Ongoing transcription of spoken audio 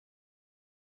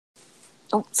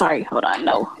Oh, sorry. Hold on.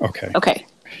 No. Okay.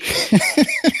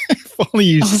 If only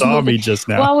you saw me just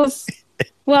now. I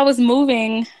was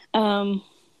moving. I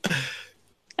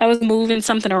was moving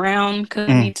something around because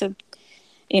I need to.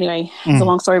 Anyway, it's a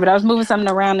long story, but I was moving something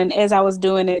around, and as I was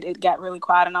doing it, it got really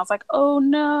quiet, and I was like, "Oh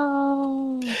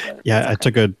no!" But yeah, I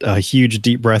took a huge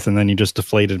deep breath, and then you just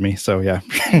deflated me. So yeah,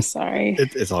 I'm sorry.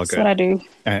 It's all That's good. what I do.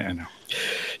 I know.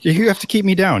 You have to keep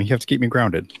me down. You have to keep me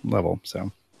grounded, level.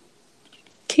 So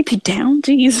keep you down,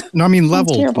 jeez. No, I mean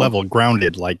level,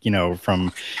 grounded, like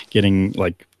from getting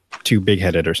like too big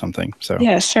headed or something. So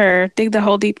yeah, sure. Dig the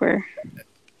hole deeper.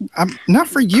 I'm not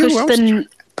for you.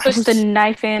 Push the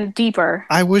knife in deeper.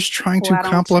 I was trying to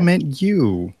compliment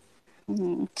you.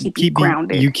 Keep you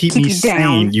grounded. You keep me sane.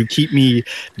 Down. You keep me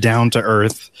down to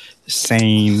earth,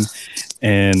 sane,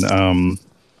 and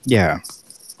yeah.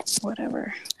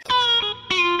 Whatever.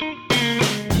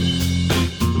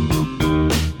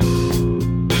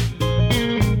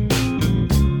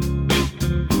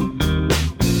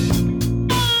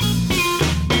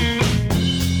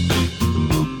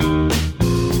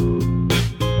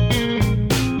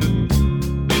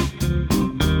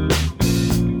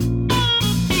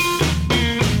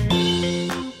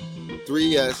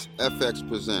 FX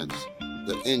presents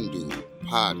the Indoob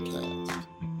Podcast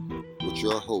with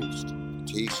your host,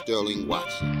 T. Sterling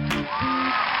Watson.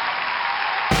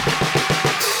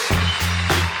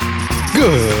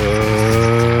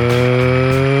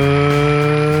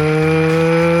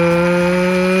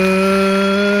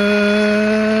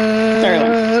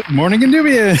 Good morning,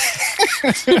 Indoobians.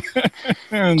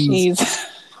 Jeez.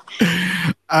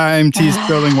 I'm T.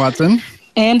 Sterling Watson.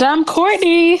 And I'm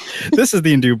Kortney. This is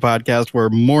the Indoob Podcast, where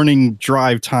morning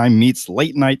drive time meets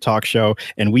late night talk show,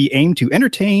 and we aim to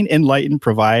entertain, enlighten,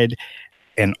 provide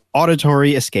an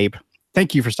auditory escape.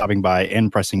 Thank you for stopping by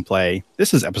and pressing play.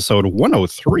 This is episode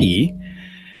 103.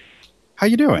 How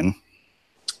you doing?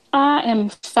 I am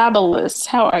fabulous.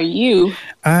 How are you?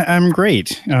 I'm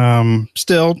great.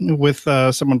 Still with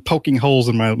someone poking holes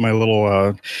in my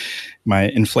little my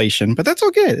inflation, but that's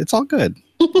all good. It's all good.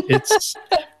 It's.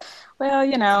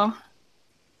 Well,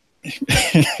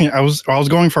 I was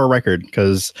going for a record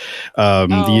because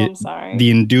the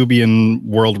Indoobian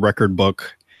world record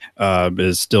book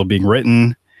is still being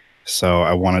written, so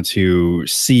I wanted to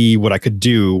see what I could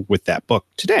do with that book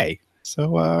today.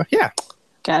 So yeah,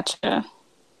 gotcha.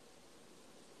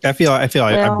 I feel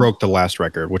I broke the last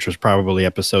record, which was probably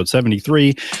episode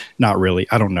 73. Not really.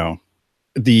 I don't know.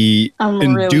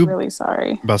 I'm really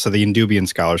sorry. So the Indoobian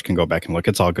scholars can go back and look.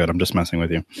 It's all good. I'm just messing with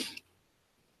you.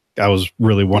 I was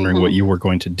really wondering what you were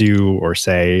going to do or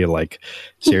say, like,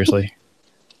 seriously.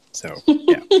 So,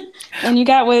 yeah. And you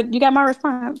got my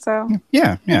response. So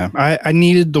yeah. I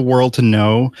needed the world to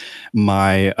know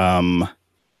my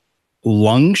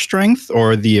lung strength,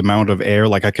 or the amount of air.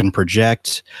 Like, I can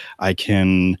project, I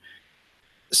can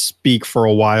speak for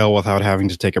a while without having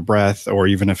to take a breath, or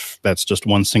even if that's just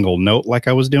one single note, like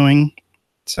I was doing.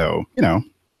 So,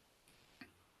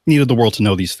 needed the world to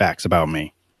know these facts about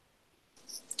me.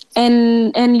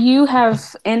 And you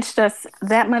have inched us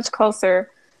that much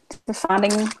closer to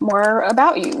finding more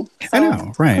about you. So, I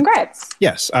know, right? Congrats.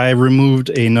 Yes, I removed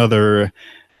another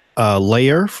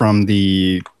layer from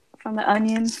the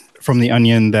onion. From the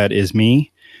onion that is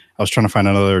me. I was trying to find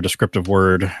another descriptive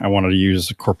word. I wanted to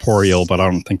use corporeal, but I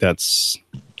don't think that's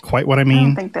quite what I mean. I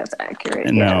don't think that's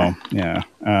accurate. No, yeah.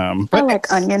 But I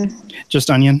like onion.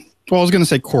 Just onion? Well, I was going to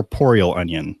say corporeal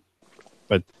onion,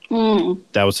 but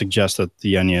that would suggest that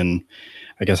the onion,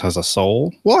 I guess, has a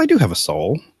soul. Well, I do have a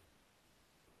soul.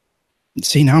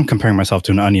 See, now I'm comparing myself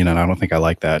to an onion, and I don't think I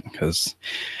like that because,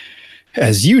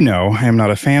 as you know, I am not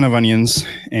a fan of onions.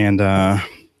 And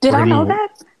did I know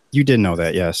that? You did know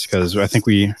that, yes, because I think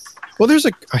there's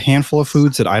a handful of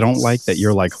foods that I don't like that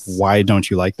you're like, why don't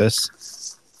you like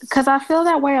this? Because I feel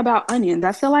that way about onions.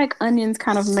 I feel like onions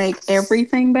kind of make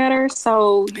everything better,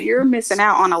 so you're missing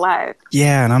out on a lot.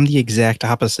 Yeah, and I'm the exact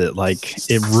opposite. Like,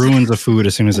 it ruins a food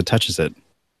as soon as it touches it.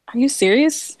 Are you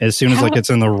serious? As soon as it's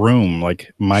in the room,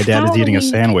 like my dad is eating a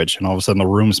sandwich, and all of a sudden the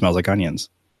room smells like onions.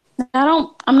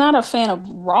 I'm not a fan of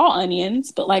raw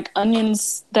onions, but like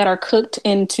onions that are cooked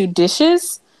into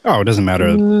dishes. Oh, it doesn't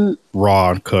matter.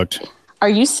 Raw, cooked. Are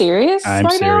you serious? I'm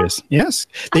serious. Now? Yes.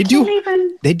 They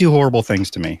do horrible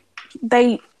things to me.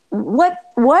 What?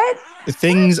 The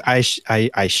things I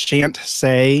shan't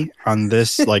say on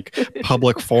this like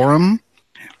public forum,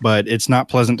 but it's not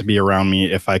pleasant to be around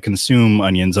me if I consume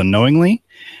onions unknowingly,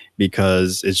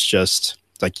 because it's just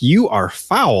like, you are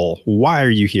foul. Why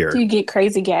are you here? Do you get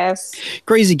crazy gas?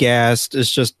 Crazy gas.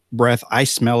 It's just breath. I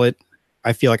smell it.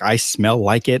 I feel like I smell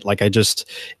like it. Like I just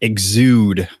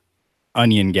exude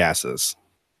onion gases.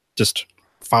 just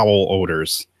foul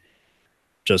odors.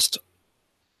 Just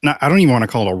not, I don't even want to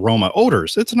call it aroma.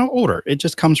 Odors. It's no odor. It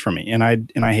just comes from me, and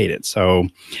I hate it. So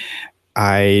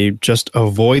I just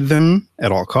avoid them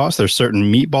at all costs. There's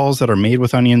certain meatballs that are made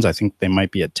with onions. I think they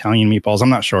might be Italian meatballs. I'm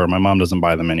not sure. My mom doesn't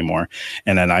buy them anymore.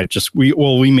 And then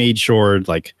we made sure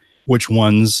like which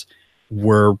ones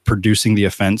were producing the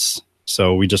offense.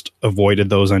 So we just avoided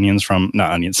those onions from,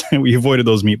 not onions. We avoided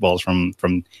those meatballs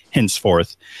from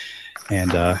henceforth.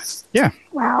 And yeah.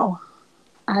 Wow.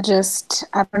 I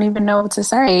don't even know what to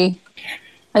say.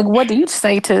 Like, what do you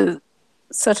say to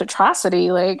such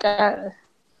atrocity? Like, I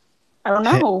don't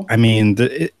know. I mean,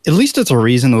 at least it's a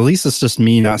reason. At least it's just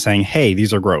me not saying, hey,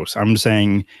 these are gross. I'm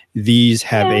saying these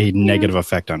have a negative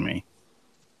effect on me.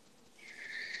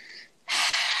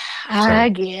 I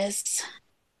guess.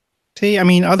 See, I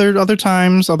mean, other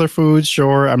times, other foods,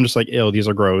 sure. I'm just like, ew, these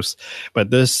are gross.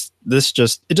 But this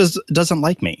just doesn't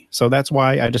like me. So that's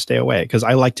why I just stay away. Because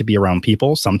I like to be around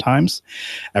people sometimes.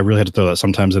 I really had to throw that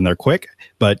sometimes in there quick.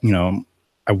 But,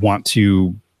 I want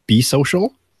to be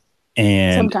social.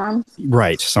 And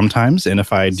sometimes. And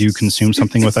if I do consume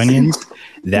something with onions,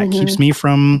 that keeps me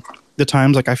from the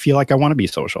times like I feel like I want to be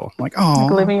social. Like, oh,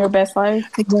 like living your best life.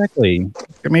 Exactly.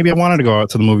 Maybe I wanted to go out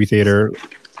to the movie theater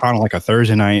on like a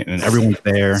Thursday night and everyone's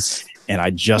there and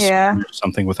I just finished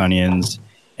something with onions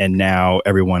and now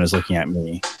everyone is looking at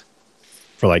me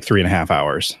for like 3.5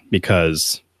 hours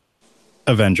because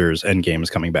Avengers Endgame is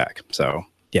coming back. So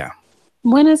yeah.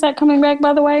 When is that coming back,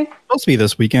 by the way? Supposed to be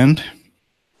this weekend.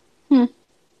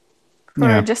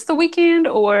 For just the weekend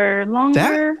or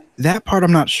longer? That part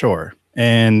I'm not sure.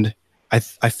 And I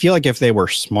feel like if they were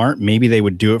smart, maybe they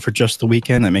would do it for just the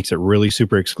weekend. That makes it really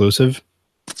super exclusive.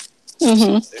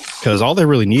 Because all they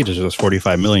really need is just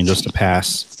 45 million just to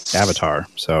pass Avatar.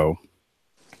 So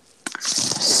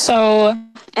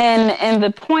and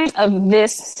the point of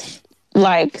this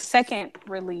like second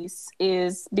release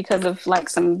is because of like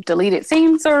some deleted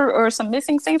scenes or some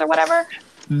missing scenes or whatever.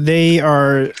 They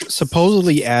are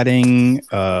supposedly adding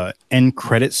end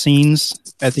credit scenes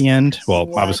at the end. Well,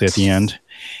 obviously at the end.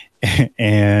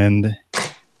 And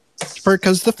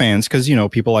because the fans, because,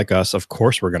 people like us, of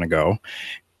course, we're going to go.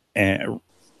 And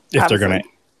if they're going to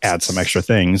add some extra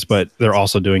things, but they're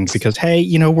also doing because, hey,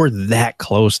 we're that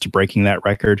close to breaking that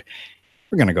record.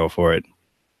 We're going to go for it.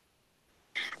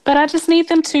 But I just need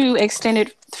them to extend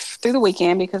it through the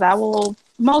weekend because I will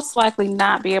most likely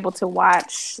not be able to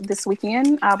watch this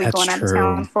weekend. I'll be going out of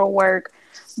town for work.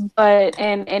 But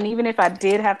and even if I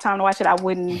did have time to watch it, I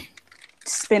wouldn't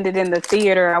spend it in the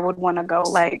theater. I would want to go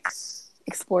like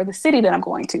explore the city that I'm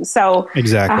going to. So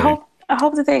exactly. I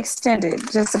hope that they extend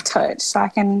it just a touch so I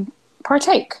can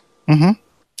partake.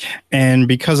 And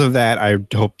because of that, I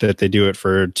hope that they do it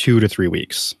for 2 to 3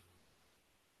 weeks.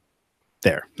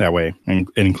 That way, and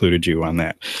included you on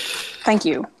that. Thank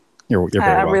you. You're very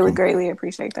welcome. I really greatly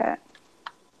appreciate that.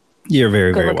 You're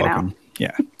very, very welcome. Out.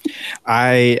 Yeah.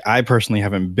 I personally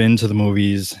haven't been to the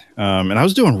movies, and I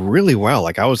was doing really well.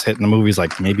 Like I was hitting the movies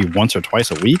like maybe once or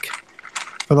twice a week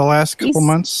for the last couple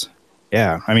months.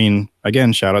 Yeah. I mean,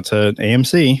 again, shout out to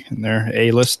AMC and their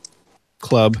A-list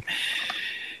club.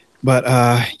 But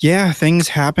yeah, things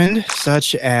happened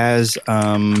such as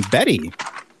Betty.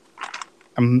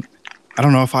 I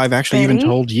don't know if I've actually even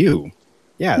told you.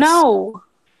 Yes. No.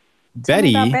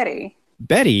 Betty.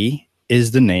 Betty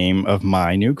is the name of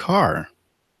my new car.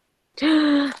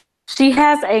 She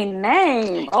has a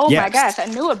name. Oh my gosh. I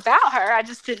knew about her. I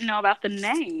just didn't know about the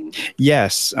name.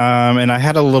 Yes. And I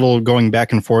had a little going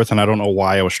back and forth, and I don't know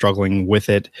why I was struggling with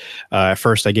it. At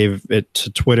first, I gave it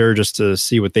to Twitter just to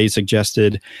see what they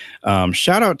suggested.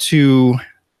 Shout out to,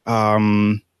 how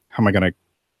am I going to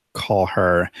call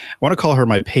her? I want to call her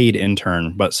my paid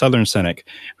intern, but Southern Cynic,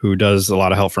 who does a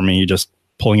lot of help for me, just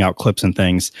pulling out clips and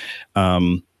things.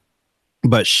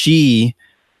 But she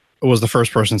was the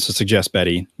first person to suggest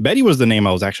Betty. Betty was the name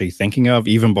I was actually thinking of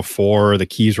even before the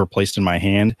keys were placed in my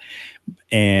hand.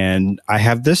 And I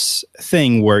have this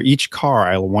thing where each car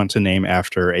I want to name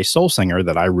after a soul singer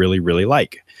that I really, really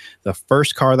like. The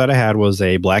first car that I had was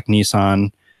a black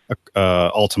Nissan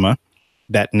Altima.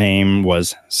 That name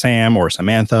was Sam or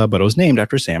Samantha, but it was named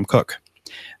after Sam Cooke.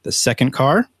 The second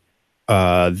car,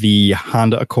 the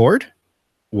Honda Accord,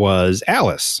 was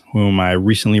Alice, whom I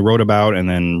recently wrote about and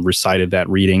then recited that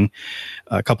reading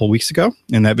a couple weeks ago.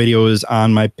 And that video is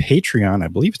on my Patreon. I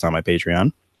believe it's on my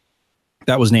Patreon.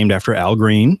 That was named after Al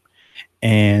Green.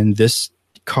 And this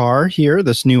car here,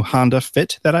 this new Honda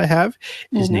Fit that I have,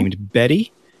 is named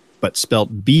Betty, but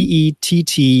spelled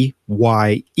Bettye,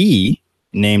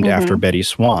 named after Betty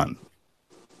Swann.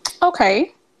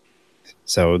 Okay.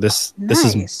 So this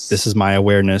is my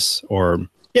awareness or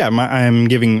Yeah, I'm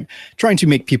trying to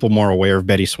make people more aware of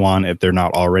Betty Swann if they're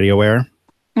not already aware.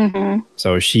 Mm-hmm.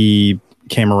 So she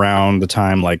came around the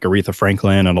time like Aretha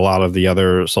Franklin and a lot of the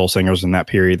other soul singers in that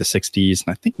period, the 60s,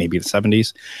 and I think maybe the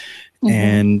 70s. Mm-hmm.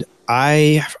 And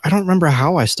I don't remember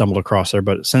how I stumbled across her,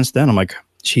 but since then I'm like,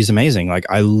 she's amazing. Like,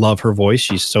 I love her voice.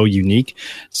 She's so unique.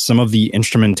 Some of the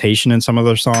instrumentation in some of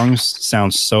their songs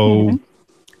sounds so,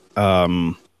 I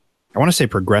want to say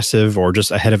progressive or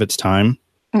just ahead of its time.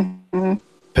 Mm-hmm.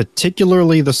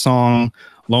 Particularly the song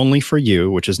Lonely for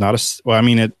You, which is not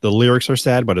the lyrics are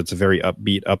sad, but it's a very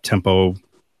upbeat, up-tempo,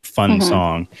 fun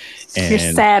song. And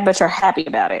you're sad, but you're happy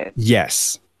about it.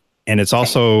 Yes. And it's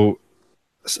also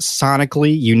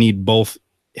sonically, you need both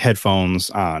headphones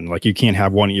on. Like, you can't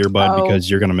have one earbud because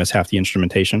you're going to miss half the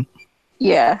instrumentation.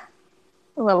 Yeah.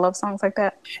 Oh, I love songs like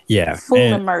that. Yeah. Full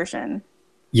immersion.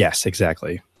 Yes,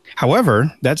 exactly. However,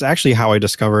 that's actually how I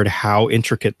discovered how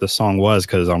intricate the song was,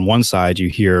 because on one side you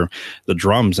hear the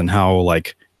drums and how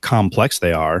like complex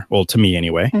they are. Well, to me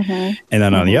anyway. And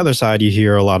then on the other side, you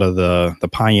hear a lot of the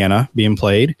piano being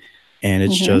played, and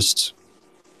it's just.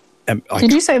 Like,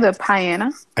 did you say the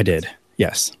piano? I did.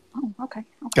 Yes. Oh, okay.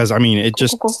 Because I mean, it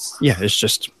just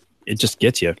it just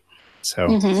gets you. So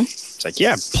it's like,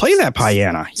 yeah, play that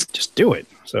piano. Just do it.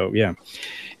 So yeah.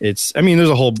 There's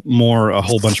a whole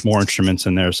bunch more instruments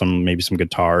in there. Maybe some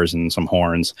guitars and some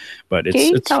horns, but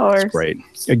it's great.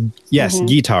 Yes,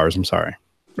 guitars. I'm sorry,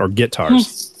 or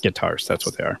guitars. Guitars. That's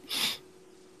what they are.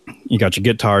 You got your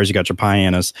guitars, you got your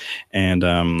pianos, and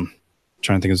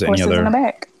trying to think of any other. In the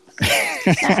back.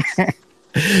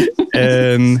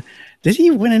 And did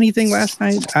he win anything last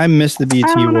night? I missed the BET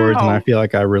Awards, and I feel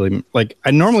like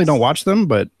I normally don't watch them,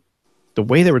 but the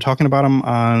way they were talking about him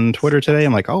on Twitter today,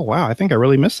 I'm like, oh, wow, I think I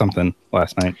really missed something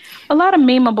last night. A lot of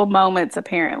memeable moments,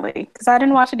 apparently, because I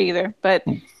didn't watch it either, but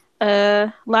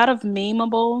a lot of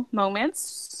memeable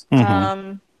moments. So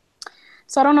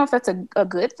I don't know if that's a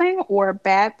good thing or a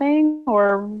bad thing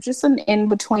or just an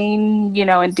in-between,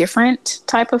 indifferent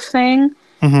type of thing.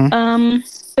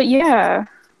 But yeah,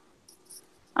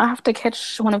 I'll have to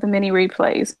catch one of the mini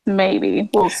replays. Maybe.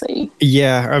 We'll see.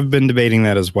 Yeah, I've been debating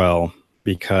that as well,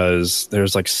 because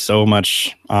there's like so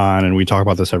much on, and we talk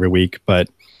about this every week, but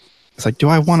it's like, do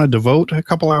I want to devote a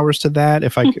couple hours to that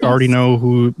if I already know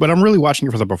who? But I'm really watching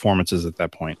it for the performances at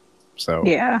that point. So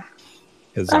yeah,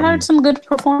 I heard some good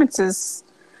performances.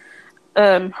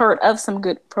 Heard of some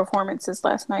good performances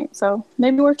last night, so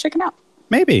maybe worth checking out.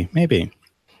 Maybe.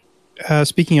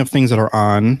 Speaking of things that are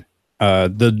on,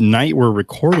 the night we're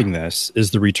recording this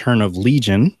is the return of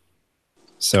Legion.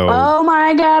 So, oh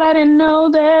my God, I didn't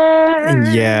know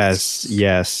that.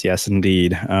 Yes,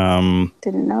 indeed.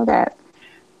 Didn't know that.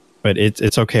 But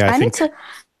it's okay.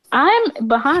 I'm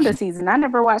behind a season. I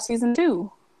never watched season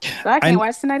 2. So I can't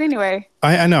watch tonight anyway.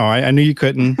 I know. I knew you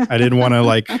couldn't. I didn't want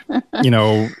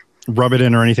to rub it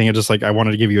in or anything. It's just like, I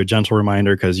wanted to give you a gentle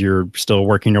reminder because you're still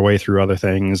working your way through other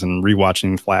things and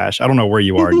rewatching Flash. I don't know where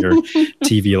you are in your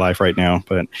TV life right now,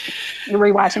 but you're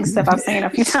rewatching stuff I've seen a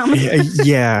few times.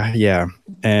 Yeah.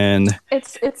 And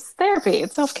it's therapy.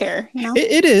 It's self-care.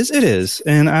 It is.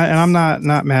 And I'm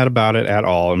not mad about it at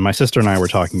all. And my sister and I were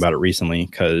talking about it recently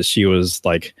because she was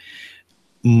like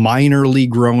minorly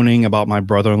groaning about my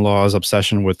brother-in-law's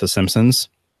obsession with The Simpsons.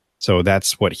 So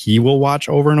that's what he will watch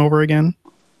over and over again.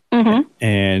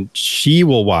 And she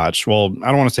will watch, I don't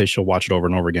want to say she'll watch it over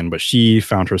and over again, but she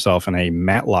found herself in a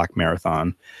Matlock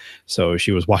marathon. So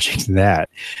she was watching that.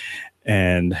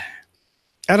 And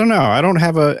I don't know.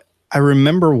 I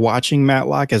remember watching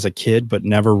Matlock as a kid, but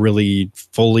never really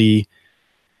fully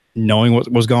knowing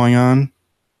what was going on.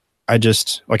 I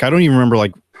don't even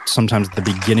remember sometimes at the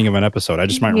beginning of an episode. I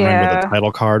just might remember the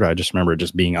title card. I just remember it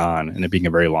just being on and it being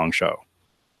a very long show.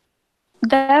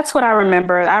 That's what I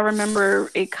remember. I remember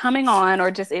it coming on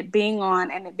or just it being on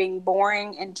and it being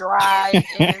boring and dry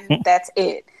and that's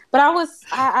it. But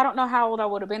I don't know how old I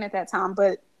would have been at that time,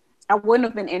 but I wouldn't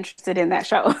have been interested in that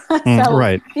show. So,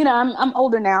 right. I'm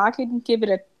older now. I could give it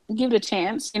a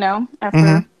chance,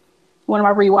 after one of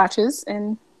my rewatches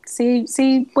and see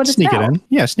what it's about. Sneak it in.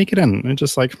 Yeah, sneak it in. And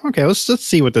just like, okay, let's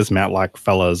see what this Matlock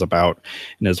fella is about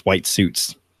in his white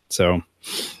suits. So,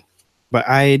 but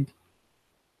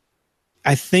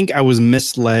I think I was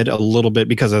misled a little bit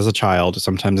because as a child,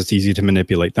 sometimes it's easy to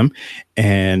manipulate them.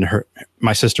 And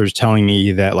my sister's telling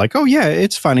me that oh yeah,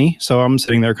 it's funny. So I'm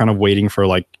sitting there kind of waiting for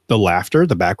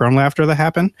the background laughter that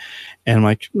happened. And I'm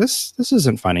like, this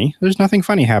isn't funny. There's nothing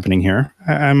funny happening here.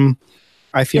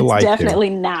 I feel it's like definitely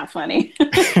not funny.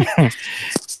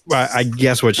 Well, I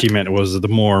guess what she meant was the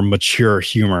more mature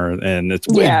humor, and it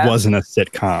wasn't a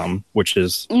sitcom, which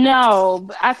is... No,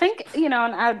 I think, and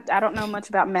I don't know much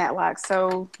about Matlock,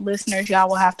 so listeners, y'all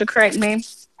will have to correct me.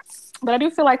 But I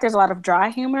do feel like there's a lot of dry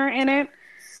humor in it.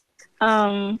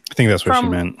 I think that's what she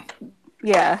meant.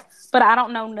 Yeah, but I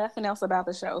don't know nothing else about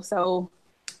the show. So,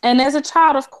 and as a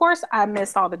child, of course, I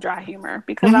missed all the dry humor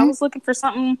because I was looking for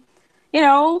something,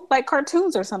 like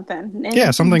cartoons or something.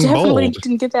 And something definitely bold.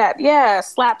 Didn't get that. Yeah,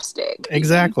 slapstick.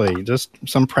 Exactly. Just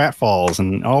some pratfalls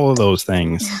and all of those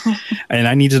things. And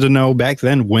I needed to know back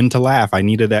then when to laugh. I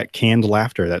needed that canned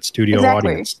laughter, that studio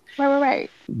audience. Right.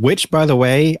 Which, by the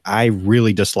way, I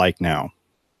really dislike now.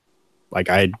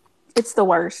 It's the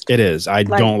worst. It is. I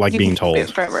don't like being told.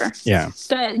 Forever. Yeah.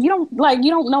 You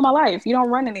don't know my life. You don't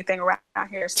run anything around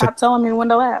here. Stop telling me when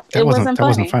to laugh. That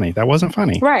wasn't funny. That wasn't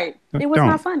funny. Right. It was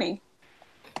not funny.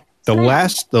 The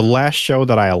last show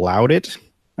that I allowed it.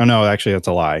 Oh no, actually that's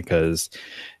a lie because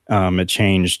it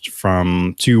changed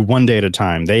to One Day at a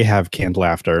Time. They have canned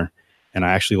laughter, and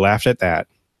I actually laughed at that.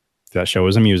 That show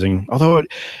is amusing. Although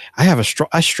I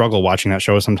struggle watching that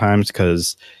show sometimes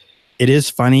because it is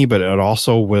funny, but it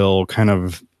also will kind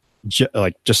of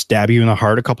just stab you in the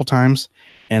heart a couple times.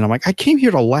 And I'm like, I came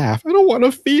here to laugh. I don't want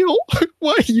to feel.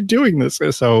 Why are you doing this?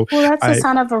 So, that's the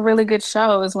sign of a really good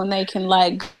show is when they can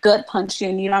gut punch you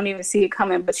and you don't even see it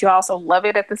coming, but you also love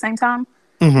it at the same time.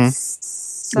 Mm-hmm.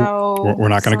 So we're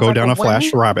not going to go down a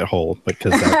Flash rabbit hole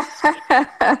because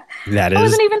that is. I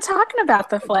wasn't even talking about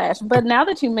the Flash, but now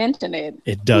that you mention it,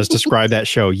 it does describe that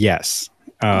show. Yes.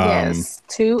 Yes,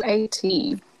 to a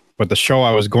T. But the show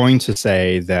I was going to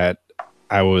say that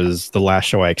the last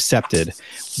show I accepted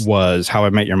was How I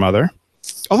Met Your Mother.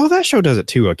 Although that show does it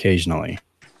too occasionally.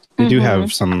 They do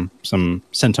have some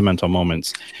sentimental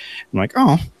moments. I'm like,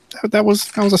 oh, that was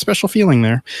a special feeling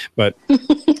there. But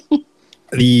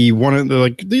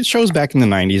these shows back in the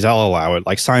 90s, I'll allow it.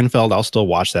 Like Seinfeld, I'll still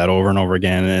watch that over and over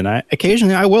again. And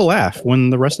occasionally I will laugh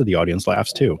when the rest of the audience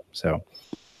laughs too. So,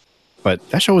 but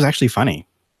that show was actually funny.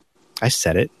 I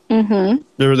said it. Mm-hmm.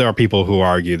 There are people who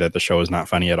argue that the show is not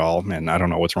funny at all, and I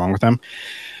don't know what's wrong with them.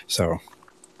 So,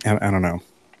 I don't know.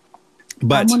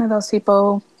 But I'm one of those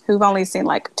people who've only seen 2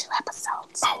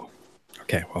 episodes. Oh,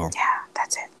 okay. Well, yeah,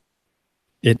 that's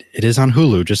it. It is on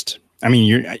Hulu.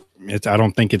 I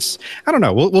don't think it's. I don't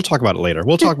know. We'll talk about it later.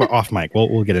 We'll talk about off mic.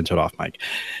 We'll get into it off mic.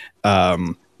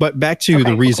 But back to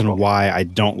the reason why I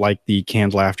don't like the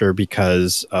canned laughter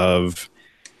because of.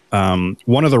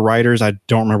 One of the writers, I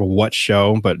don't remember what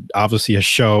show, but obviously a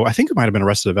show, I think it might have been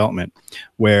Arrested Development,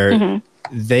 where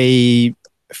they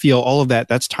feel all of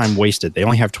that's time wasted. They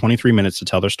only have 23 minutes to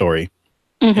tell their story.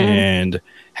 And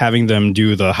having them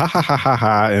do the ha ha ha ha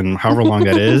ha and however long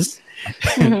that is,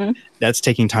 that's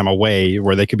taking time away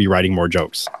where they could be writing more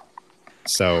jokes.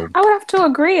 So I would have to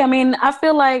agree. I mean, I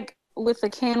feel like with the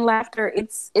canned laughter,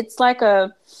 it's like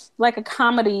a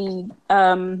comedy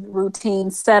routine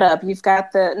setup. You've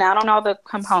got now I don't know all the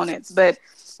components, but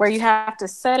where you have to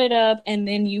set it up and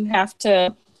then you have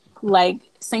to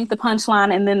sync the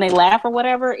punchline and then they laugh or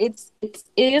whatever. It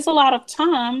is a lot of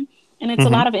time and it's a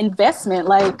lot of investment.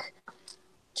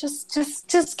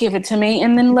 Just give it to me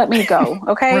and then let me go.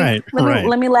 Okay.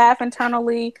 Let me laugh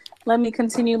internally. Let me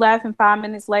continue laughing 5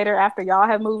 minutes later after y'all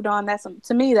have moved on.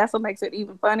 To me, that's what makes it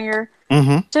even funnier.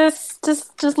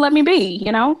 Just let me be,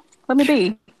 let me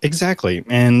be. Exactly.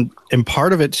 And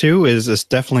part of it too is it's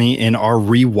definitely in our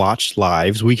rewatched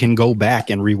lives. We can go back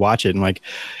and rewatch it and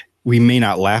we may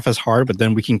not laugh as hard, but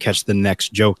then we can catch the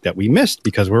next joke that we missed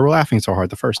because we were laughing so hard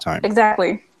the first time.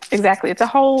 Exactly. It's a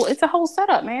whole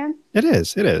setup, man. It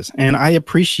is. And I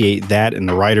appreciate that and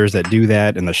the writers that do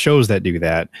that and the shows that do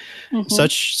that,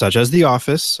 such as The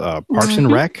Office, Parks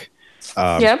and Rec.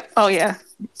 Yep. Oh yeah.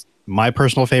 My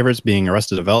personal favorites being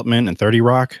Arrested Development and 30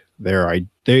 Rock.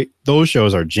 Those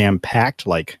shows are jam packed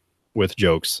with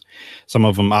jokes. Some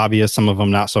of them obvious, some of them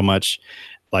not so much.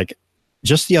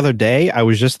 Just the other day, I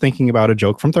was just thinking about a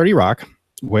joke from 30 Rock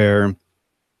where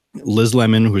Liz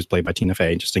Lemon, who's played by Tina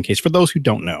Fey, just in case for those who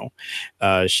don't know,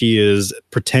 she is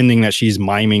pretending that she's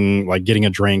miming getting a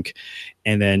drink,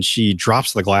 and then she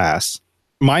drops the glass,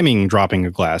 miming dropping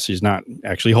a glass. She's not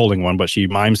actually holding one, but she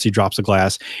mimes she drops a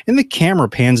glass, and the camera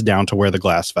pans down to where the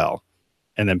glass fell,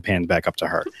 and then pans back up to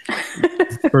her.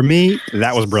 For me,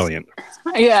 that was brilliant.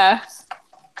 Yeah,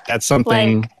 that's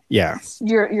something. Yeah,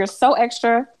 you're so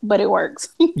extra, but it works.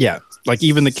 Yeah.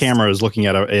 Even the camera is looking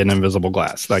at an invisible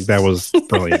glass. That was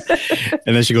brilliant.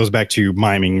 And then she goes back to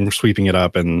miming, sweeping it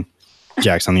up. And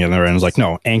Jack's on the other end was like,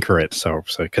 no, anchor it. So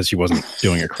because he wasn't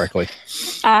doing it correctly.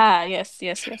 Yes.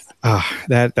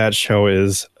 That show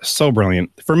is so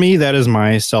brilliant. For me, that is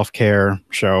my self-care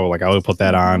show. Like I would put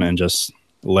that on and just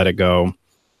let it go.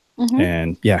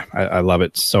 And yeah, I love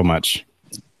it so much.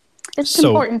 It's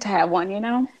important to have one,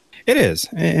 It is.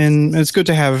 And it's good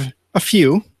to have a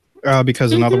few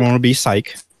because another one would be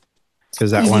Psych.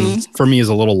 Because that one for me is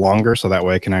a little longer. So that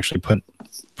way I can actually put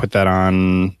that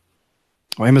on.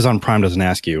 Well, Amazon Prime doesn't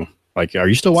ask you, like, are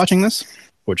you still watching this?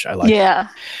 Which I like. Yeah.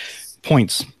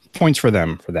 Points for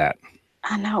them for that.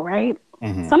 I know, right?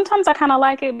 Sometimes I kind of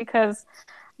like it because,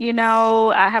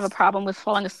 I have a problem with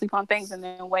falling asleep on things and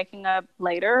then waking up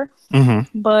later.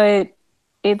 But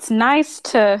it's nice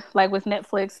to, like with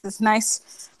Netflix, it's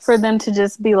nice for them to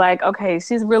just be like, okay,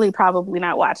 she's really probably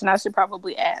not watching. I should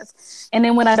probably ask. And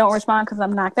then when I don't respond because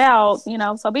I'm knocked out,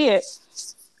 so be it.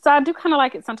 So I do kind of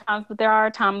like it sometimes, but there are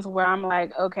times where I'm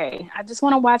like, okay, I just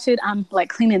want to watch it. I'm like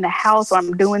cleaning the house or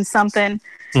I'm doing something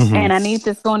and I need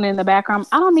this going in the background.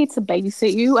 I don't need to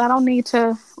babysit you. I don't need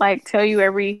to like tell you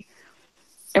every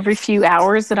few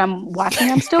hours that I'm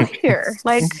watching. I'm still here.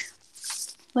 Like,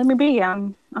 let me be.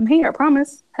 I'm here. I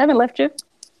promise. I haven't left you.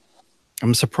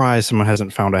 I'm surprised someone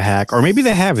hasn't found a hack, or maybe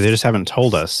they have. They just haven't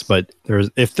told us. But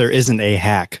if there isn't a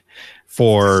hack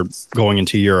for going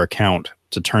into your account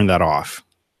to turn that off.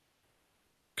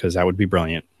 Because that would be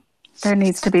brilliant. There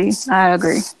needs to be. I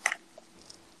agree.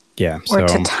 Yeah. Or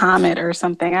to time it or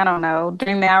something. I don't know.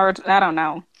 During the hour, I don't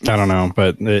know.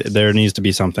 But there needs to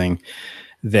be something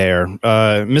there.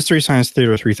 Mystery Science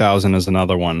Theater 3000 is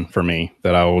another one for me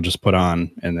that I will just put on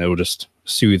and it will just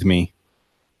soothe me.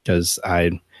 Because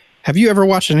have you ever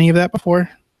watched any of that before?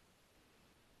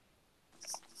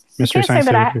 Mystery Science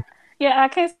Theater? I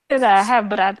can't say that I have,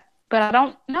 but I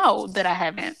don't know that I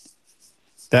haven't.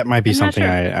 That might be something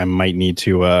I might need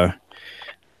to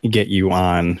get you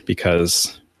on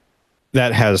because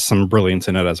that has some brilliance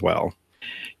in it as well.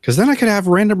 Because then I could have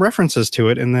random references to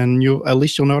it, and then at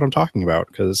least you'll know what I'm talking about.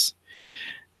 Because,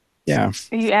 yeah.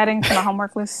 Are you adding to my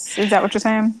homework list? Is that what you're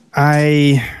saying?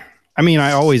 I mean,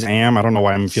 I always am. I don't know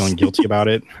why I'm feeling guilty about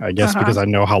it. I guess because I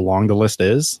know how long the list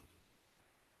is.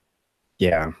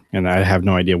 Yeah, and I have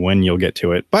no idea when you'll get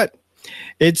to it, but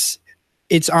it's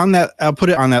on that. I'll put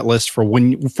it on that list for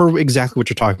exactly what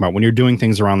you're talking about. When you're doing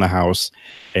things around the house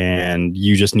and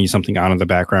you just need something on in the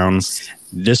background,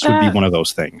 this would be one of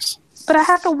those things. But I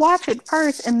have to watch it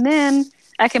first, and then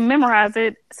I can memorize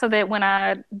it so that when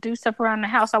I do stuff around the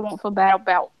house, I won't feel bad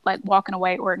about like walking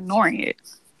away or ignoring it.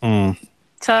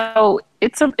 So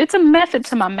it's a method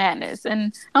to my madness,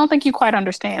 and I don't think you quite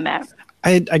understand that.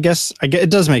 I guess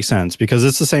it does make sense because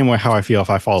it's the same way how I feel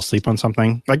if I fall asleep on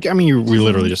something. Like, I mean, we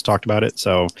literally just talked about it.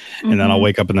 So, and then I'll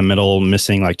wake up in the middle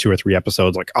missing like 2 or 3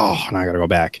 episodes. Like, oh, now I got to go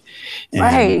back.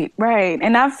 And, right.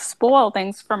 And I've spoiled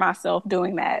things for myself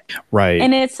doing that. Right.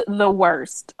 And it's the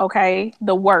worst. Okay.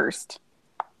 The worst.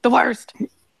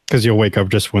 Because you'll wake up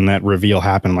just when that reveal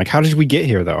happened. Like, how did we get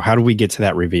here though? How did we get to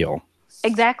that reveal?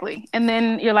 Exactly. And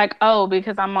then you're like, oh,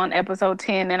 because I'm on episode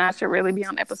 10 and I should really be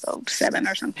on episode 7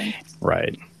 or something.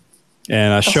 Right.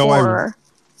 And a show I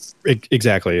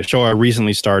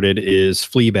recently started is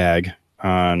Fleabag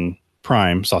on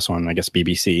Prime. It's also on, I guess,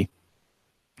 BBC.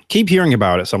 Keep hearing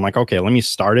about it. So I'm like, okay, let me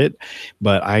start it.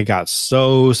 But I got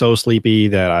so sleepy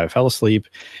that I fell asleep.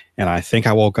 And I think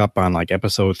I woke up on like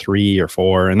episode 3 or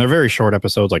 4. And they're very short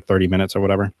episodes, like 30 minutes or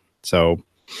whatever. So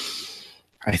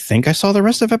I think I saw the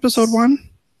rest of episode 1.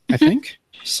 I think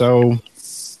so.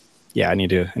 Yeah, I need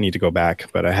to go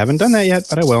back, but I haven't done that yet.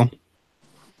 But I will.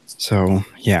 So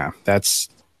yeah, that's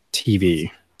TV.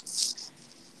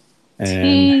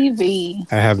 And TV.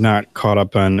 I have not caught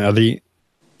up on I'm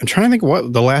trying to think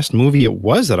what the last movie it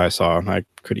was that I saw. I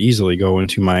could easily go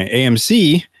into my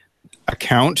AMC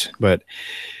account, but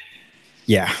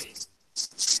yeah,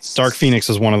 Dark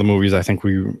Phoenix is one of the movies I think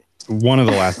one of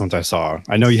the last ones I saw.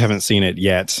 I know you haven't seen it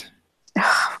yet.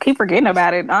 I keep forgetting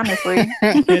about it, honestly.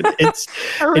 I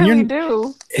really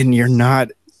do. And you're not.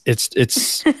 It's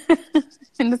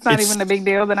and it's not even a big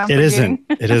deal that I'm forgetting.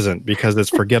 It isn't because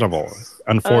it's forgettable.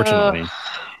 Unfortunately,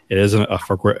 it isn't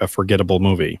a forgettable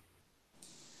movie.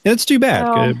 It's too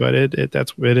bad, but it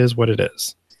is what it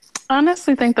is. I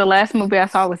honestly think the last movie I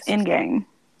saw was Endgame.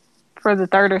 For the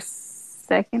third or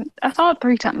second, I saw it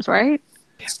 3 times, right?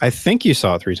 I think you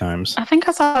saw it 3 times. I think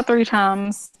I saw it 3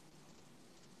 times.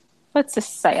 Let's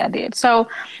just say I did. So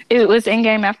it was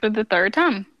Endgame after the 3rd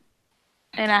time.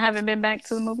 And I haven't been back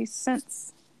to the movie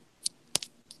since.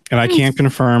 And I can't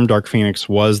confirm Dark Phoenix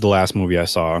was the last movie I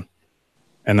saw.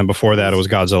 And then before that, it was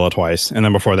Godzilla twice. And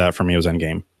then before that, for me, it was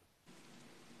Endgame.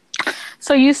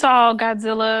 So you saw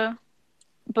Godzilla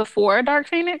before Dark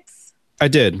Phoenix? I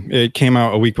did. It came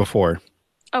out a week before.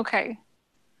 Okay.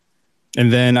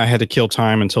 And then I had to kill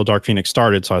time until Dark Phoenix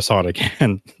started, so I saw it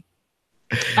again.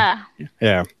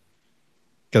 Yeah.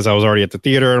 Because I was already at the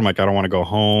theater. I'm like, I don't want to go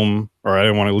home, or I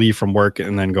didn't want to leave from work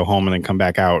and then go home and then come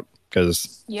back out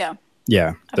because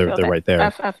they're right there.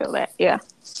 I feel that. Yeah.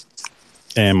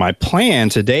 And my plan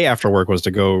today after work was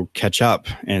to go catch up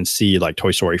and see like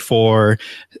Toy Story 4,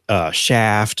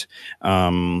 Shaft,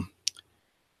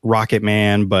 Rocket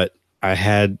Man, but I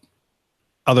had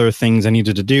other things I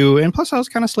needed to do, and plus I was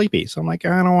kind of sleepy. So I'm like,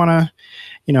 I don't want to,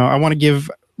 I want to give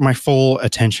my full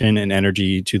attention and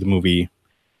energy to the movie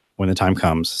when the time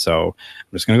comes. So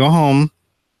I'm just going to go home,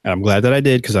 and I'm glad that I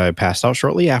did because I passed out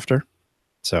shortly after.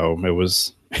 So it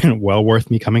was well worth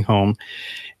me coming home.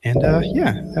 And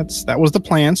that was the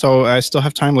plan. So I still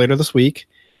have time later this week,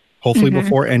 hopefully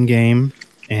before Endgame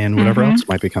and whatever else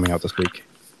might be coming out this week.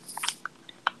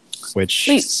 Which,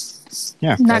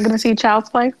 not going to see Child's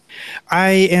Play? I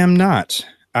am not.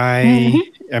 I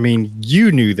mean,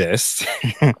 you knew this,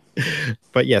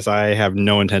 but yes, I have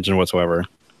no intention whatsoever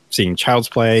seeing Child's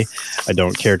Play. I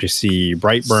don't care to see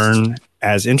Brightburn.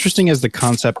 As interesting as the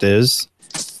concept is,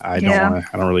 I don't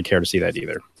really care to see that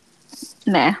either.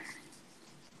 Nah.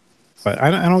 But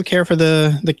I don't care for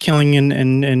the killing and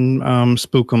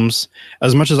spookums.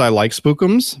 As much as I like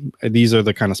spookums, these are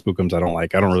the kind of spookums I don't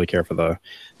like. I don't really care for the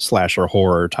slasher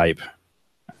horror type.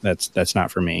 That's not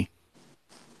for me.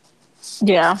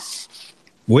 Yeah.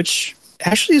 Which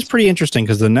actually is pretty interesting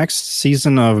because the next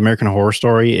season of American Horror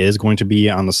Story is going to be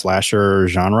on the slasher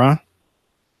genre.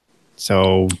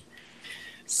 So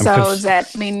does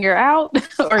that mean you're out?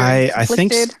 Or I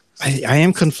think I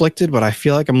am conflicted, but I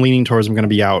feel like I'm leaning towards I'm going to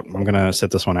be out. I'm going to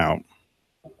sit this one out.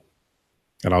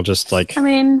 And I'll just like... I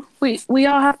mean, we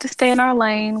all have to stay in our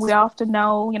lane. We all have to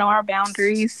know, our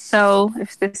boundaries. So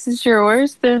if this is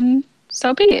yours, then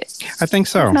so be it. I think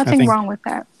so. There's nothing wrong with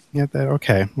that. Yeah.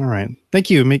 Okay. All right.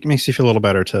 Thank you. Makes you feel a little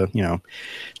better to, I'm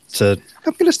going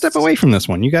to step away from this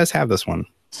one. You guys have this one.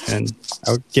 And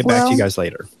I'll get back to you guys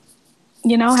later.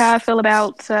 You know how I feel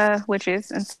about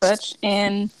witches and such.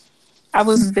 And I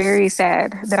was very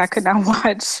sad that I could not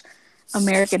watch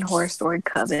American Horror Story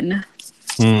Coven.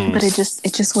 But it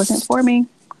just wasn't for me.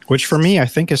 Which for me, I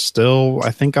think is still,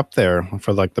 up there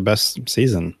for like the best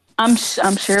season. I'm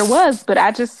sure it was, but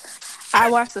I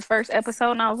watched the first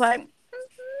episode and I was like,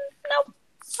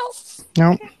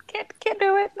 nope. Can't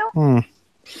do it. No.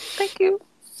 Thank you.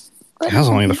 That was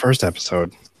only the first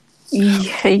episode.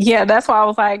 Yeah, that's why I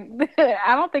was like,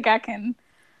 I don't think I can.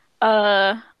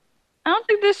 I don't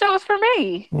think this show is for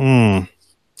me.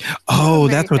 Oh,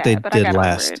 that's what they did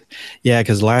last. Yeah,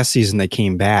 because last season they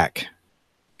came back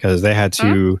because they had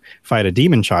to fight a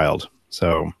demon child.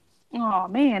 So. Oh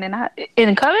man,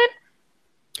 in Coven?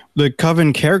 The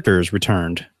Coven characters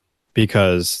returned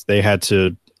because they had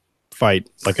to fight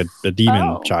like a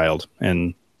demon child,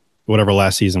 and whatever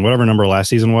number last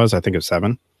season was, I think it's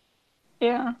 7.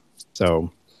 Yeah.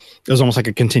 So it was almost like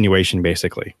a continuation,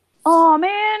 basically. Oh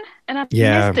man, and I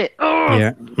missed it. Oh.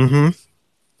 Yeah.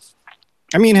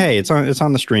 I mean, hey, it's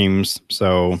on the streams,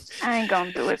 so I ain't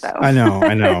gonna do it though. I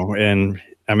know, and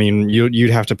I mean,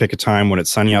 you'd have to pick a time when it's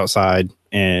sunny outside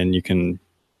and you can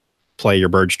play your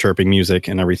birds chirping music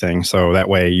and everything, so that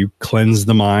way you cleanse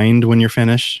the mind when you're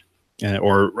finished,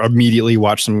 or immediately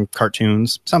watch some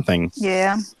cartoons, something.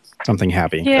 Yeah. Something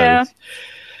happy. Yeah.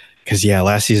 Because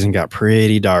last season got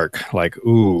pretty dark. Like,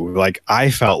 ooh, like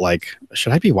I felt like,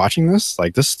 should I be watching this?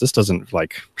 Like this doesn't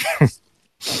like.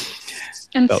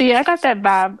 And see, I got that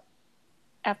vibe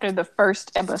after the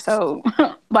first episode.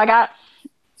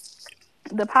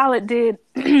 The pilot did,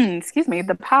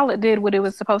 the pilot did what it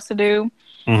was supposed to do.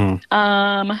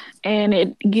 And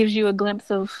it gives you a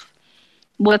glimpse of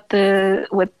what this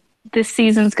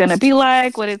season's going to be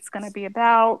like, what it's going to be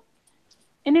about.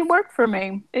 And it worked for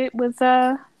me. It was,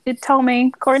 it told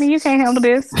me, Kortney, you can't handle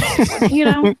this.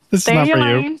 This stay in your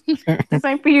lane. This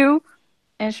ain't for you.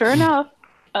 And sure enough,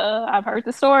 I've heard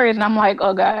the stories and I'm like,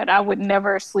 oh God, I would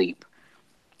never sleep.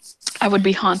 I would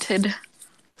be haunted.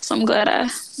 So I'm glad I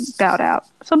bowed out.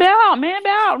 So bow out, man.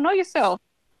 Bow out. Know yourself.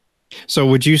 So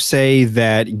would you say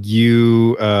that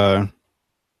you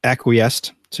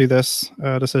acquiesced to this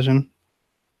decision?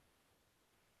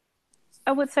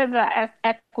 I would say that I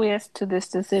acquiesced to this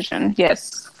decision.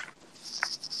 Yes.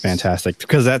 Fantastic.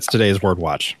 Because that's today's Word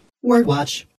Watch. Word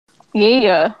Watch.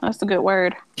 Yeah, that's a good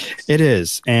word. It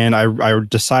is. And I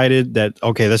decided that,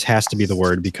 okay, this has to be the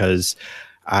word because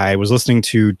I was listening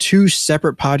to 2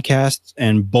 separate podcasts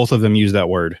and both of them used that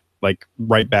word, like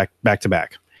right back to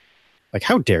back. Like,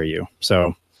 how dare you?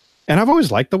 So, and I've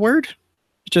always liked the word.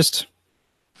 Just,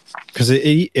 because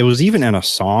it was even in a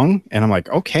song, and I'm like,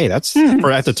 okay, that's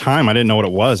for at the time I didn't know what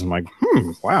it was. I'm like,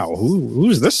 wow,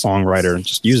 who's this songwriter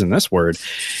just using this word?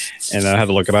 And then I had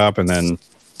to look it up, and then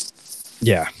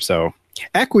so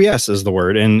acquiesce is the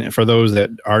word. And for those that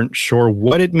aren't sure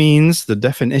what it means, the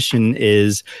definition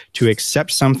is to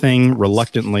accept something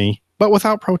reluctantly but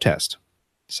without protest.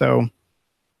 So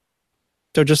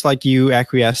just like you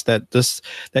acquiesce that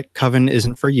that Coven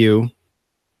isn't for you.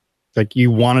 Like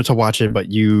you wanted to watch it, but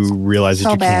you realize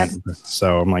that you can't.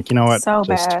 So I'm like, you know what? So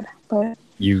bad, but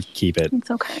you keep it.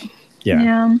 It's okay.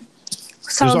 Yeah.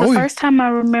 So the first time I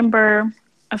remember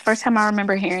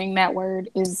hearing that word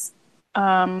is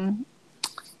Captain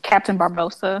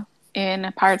Barbossa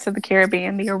in Pirates of the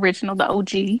Caribbean, the original, the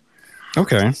OG.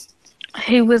 Okay.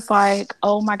 He was like,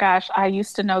 "Oh my gosh, I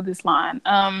used to know this line."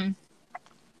 I'm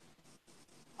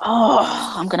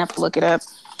gonna have to look it up.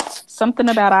 Something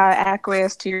about I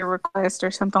acquiesce to your request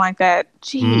or something like that.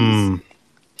 Jeez.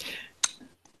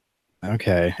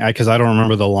 Okay. Because I don't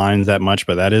remember the lines that much,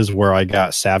 but that is where I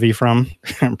got savvy from.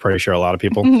 I'm pretty sure a lot of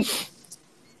people.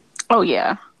 Oh,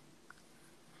 yeah.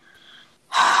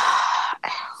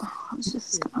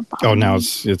 Now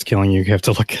it's killing you. You have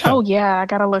to look it up. Oh, yeah. I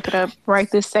got to look it up right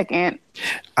this second.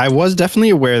 I was definitely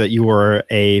aware that you were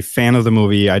a fan of the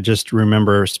movie. I just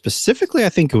remember specifically, I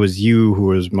think it was you who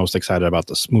was most excited about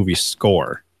this movie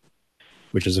score,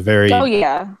 which is a very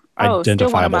identifiable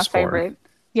still one of my score. favorite.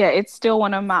 Yeah, it's still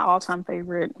one of my all-time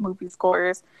favorite movie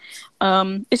scores.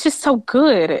 It's just so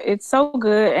good. It's so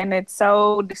good, and it's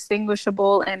so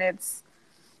distinguishable, and it's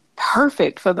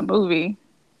perfect for the movie.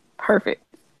 Perfect.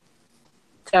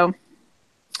 So,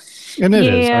 and it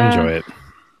is. I enjoy it.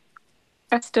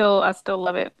 I still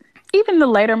love it. Even the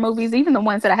later movies, even the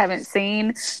ones that I haven't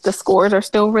seen, the scores are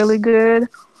still really good.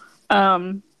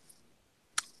 And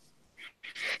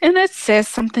that says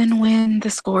something when the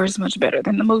score is much better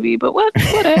than the movie. But what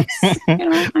else?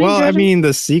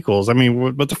 The sequels.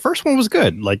 But the first one was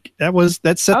good. Like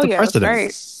that set the precedent.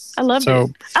 Great. I loved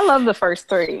it. I love the first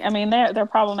three. I mean, they're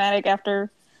problematic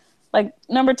after. Like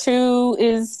number 2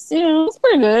 is, it's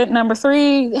pretty good. Number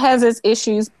 3 has its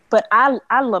issues, but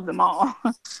I love them all.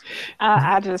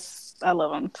 I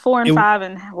love them. 4 and 5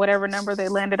 and whatever number they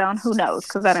landed on, who knows?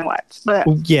 Because I didn't watch. But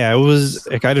yeah, it was.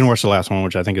 Like, I didn't watch the last one,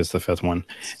 which I think is the 5th one,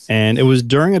 and it was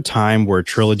during a time where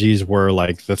trilogies were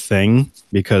like the thing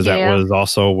because that was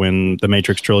also when the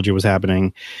Matrix trilogy was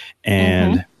happening,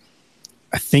 and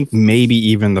I think maybe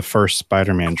even the first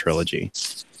Spider-Man trilogy.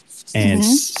 And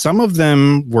some of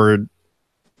them were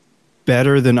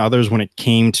better than others when it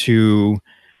came to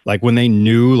like when they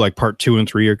knew like part 2 and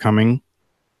 3 are coming.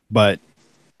 But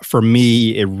for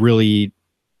me, it really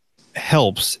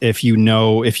helps if you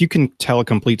can tell a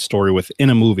complete story within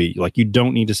a movie. Like you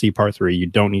don't need to see part 3. You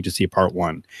don't need to see part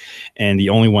 1. And the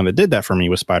only one that did that for me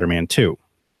was Spider-Man 2.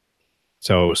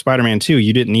 So Spider-Man 2,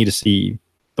 you didn't need to see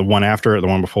the one after it, the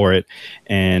one before it.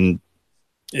 And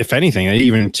if anything, they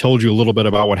even told you a little bit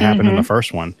about what happened in the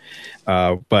first one.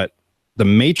 But the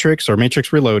Matrix or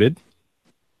Matrix Reloaded,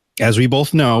 as we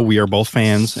both know, we are both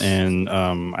fans. And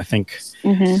I think I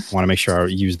want to make sure I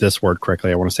use this word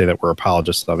correctly. I want to say that we're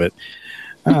apologists of it.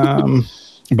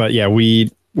 But yeah, we're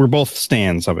both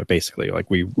stans of it, basically. Like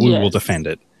we will defend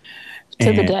it.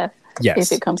 To the death. Yes.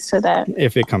 If it comes to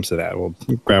that. We'll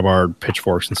grab our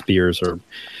pitchforks and spears or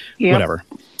whatever.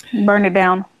 Burn it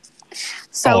down.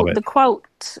 So the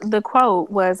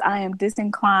quote was, "I am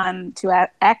disinclined to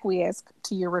acquiesce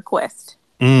to your request."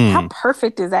 How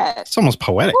perfect is that? It's almost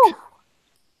poetic. Woo.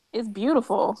 It's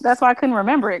beautiful. That's why I couldn't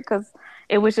remember it, because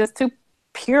it was just too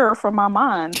pure from my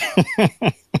mind.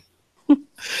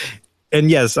 And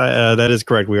yes, that is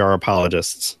correct. We are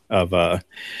apologists of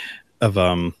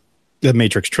the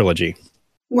Matrix trilogy.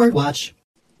 Word watch.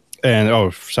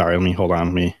 And sorry, let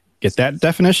me get that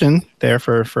definition there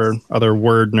for other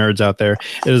word nerds out there.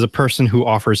 It is a person who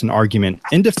offers an argument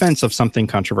in defense of something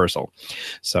controversial.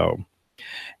 So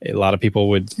a lot of people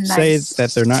would say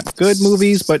that they're not good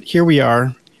movies, but here we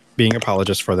are being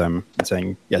apologists for them and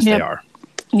saying, yes, they are.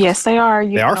 Yes, they are.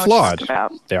 They are flawed.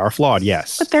 They are flawed,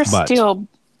 yes. But they're still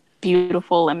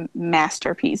beautiful and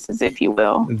masterpieces, if you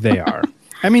will. They are.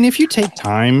 I mean, if you take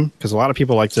time, because a lot of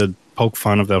people like to poke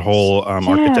fun of that whole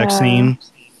architect scene.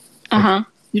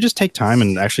 You just take time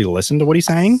and actually listen to what he's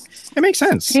saying. It makes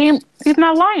sense. He's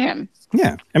not lying.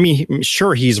 Yeah. I mean,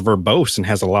 sure, he's verbose and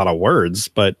has a lot of words,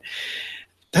 but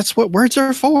that's what words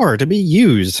are for, to be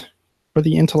used for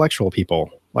the intellectual people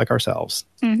like ourselves.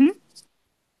 And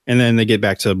then they get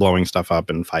back to blowing stuff up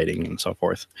and fighting and so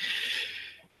forth.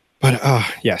 But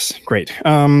yes, great.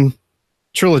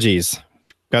 Trilogies.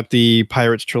 Got the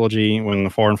Pirates trilogy, the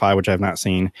 4 and 5, which I've not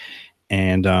seen.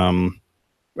 And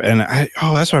And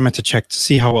that's what I meant to check to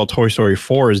see how well Toy Story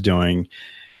 4 is doing,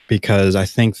 because I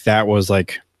think that was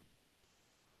like,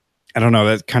 I don't know,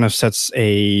 that kind of sets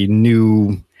a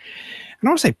new, I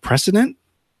don't want to say precedent,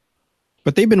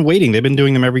 but they've been waiting. They've been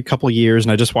doing them every couple of years.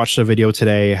 And I just watched a video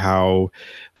today how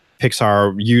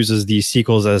Pixar uses these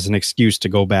sequels as an excuse to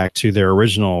go back to their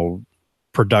original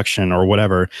production or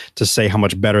whatever to say how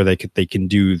much better they can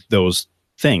do those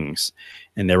things.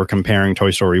 And they were comparing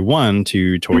Toy Story 1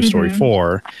 to Toy Story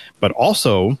 4, but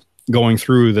also going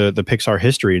through the Pixar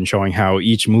history and showing how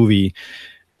each movie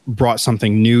brought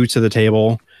something new to the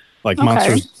table. Like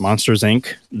Monsters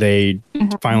Inc. They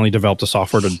finally developed a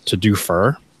software to do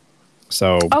fur.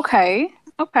 So okay.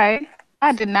 I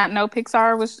did not know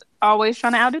Pixar was always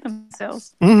trying to outdo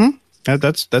themselves.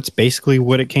 That's basically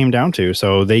what it came down to.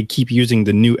 So they keep using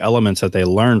the new elements that they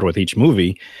learned with each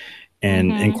movie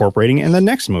and incorporating it in the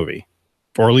next movie,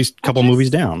 or at least a couple movies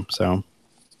down. So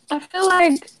I feel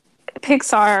like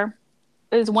Pixar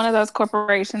is one of those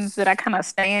corporations that I kind of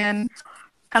stand,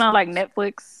 kind of like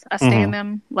Netflix. I stand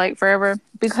them like forever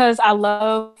because I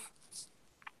love,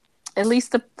 at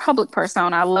least the public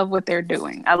persona, I love what they're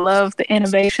doing. I love the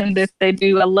innovation that they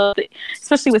do. I love it,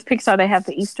 especially with Pixar, they have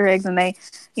the Easter eggs, and they,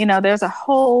 there's a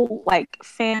whole like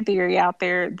fan theory out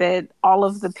there that all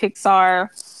of the Pixar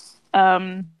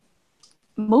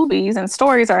movies and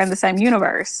stories are in the same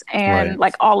universe, and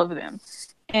like all of them.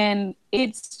 And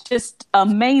it's just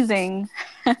amazing.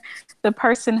 The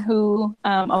person who,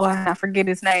 I forget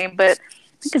his name, but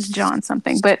I think it's John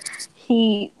something, but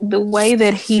the way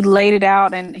that he laid it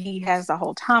out, and he has the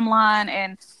whole timeline,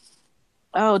 and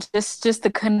just the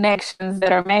connections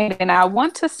that are made. And I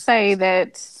want to say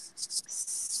that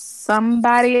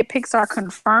somebody at Pixar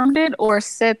confirmed it or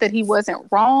said that he wasn't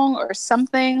wrong or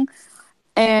something.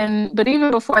 But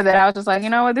even before that, I was just like, you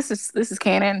know what, this is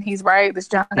canon. He's right. This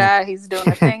John guy, he's doing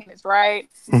the thing. It's right.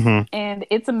 And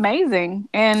it's amazing.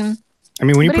 And I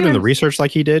mean, when you put in the research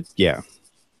like he did, yeah.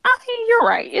 I mean, you're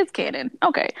right. It's canon.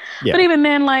 Okay. Yeah. But even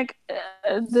then, like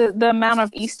the amount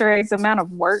of Easter eggs, the amount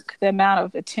of work, the amount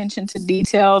of attention to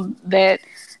detail that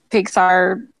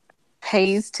Pixar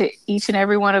pays to each and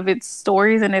every one of its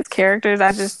stories and its characters,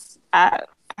 I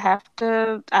have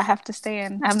to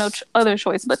stand. I have no other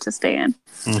choice but to stand.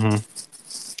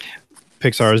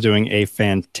 Pixar is doing a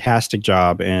fantastic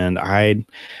job, and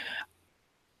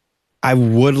I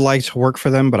would like to work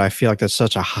for them, but I feel like that's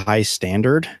such a high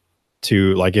standard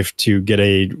to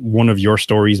get one of your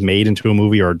stories made into a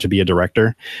movie or to be a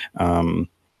director. Not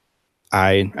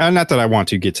that I want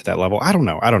to get to that level. I don't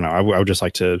know. I would just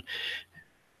like to.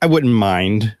 I wouldn't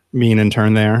mind being an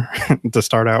intern there to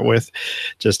start out with,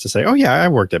 just to say, oh yeah, I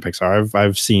worked at Pixar.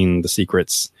 I've seen the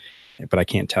secrets, but I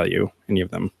can't tell you any of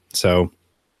them. So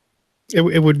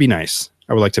it would be nice.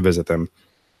 I would like to visit them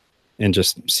and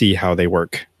just see how they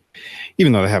work,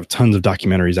 even though they have tons of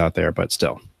documentaries out there, but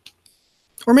still.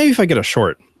 Or maybe if I get a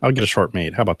short, I'll get a short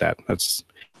made. How about that? That's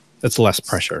less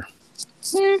pressure.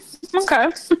 Okay.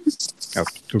 We'll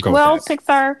go with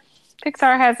that.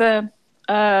 Pixar has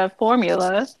a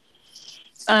formula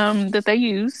that they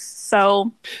use.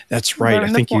 So that's right.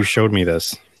 I think you showed me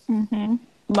this.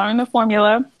 Learn the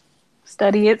formula,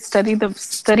 study it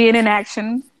in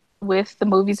action with the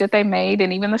movies that they made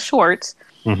and even the shorts.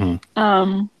 And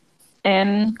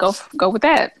go with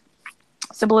that.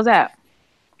 Simple as that.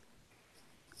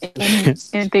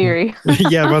 In theory.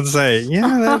 Yeah, I was about to say,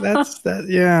 yeah, that's that.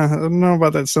 Yeah, I don't know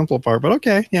about that simple part, but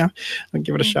okay, yeah, I'll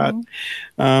give it a shot.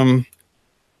 But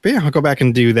yeah, I'll go back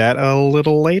and do that a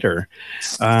little later.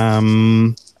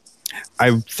 I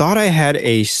thought I had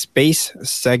a space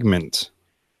segment,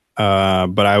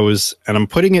 but I'm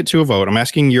putting it to a vote. I'm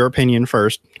asking your opinion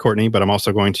first, Kortney, but I'm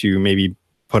also going to maybe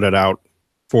put it out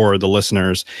for the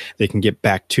listeners. They can get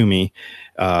back to me.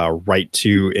 Write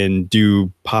to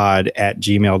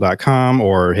indoobpod@gmail.com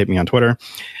or hit me on Twitter.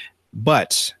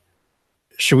 But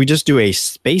should we just do a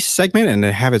space segment and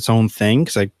have its own thing?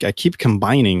 Because I keep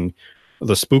combining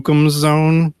the Spookums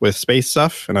zone with space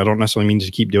stuff, and I don't necessarily mean to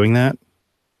keep doing that.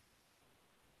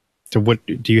 So what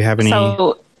do you have any?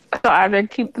 So either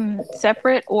keep them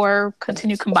separate or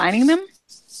continue combining them?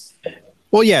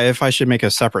 Well, yeah, if I should make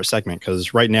a separate segment,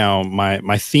 because right now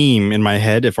my theme in my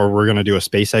head, if we're going to do a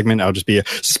space segment, I'll just be a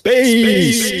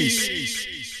space!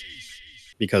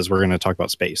 Because we're going to talk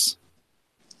about space.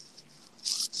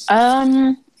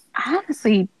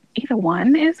 Honestly, either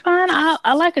one is fine.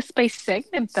 I like a space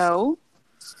segment, though,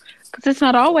 because it's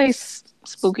not always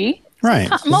spooky. Right.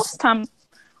 Most time,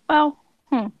 the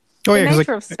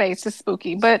nature of space is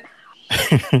spooky, but...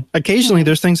 Occasionally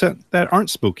there's things that aren't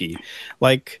spooky,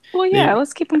 like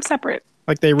let's keep them separate.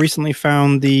 Like they recently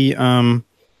found the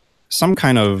some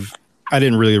kind of I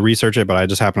didn't really research it, but I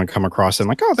just happened to come across it. And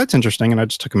like, oh, that's interesting. And I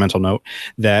just took a mental note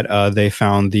that they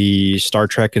found the Star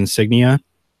Trek insignia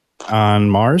on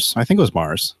Mars. I think it was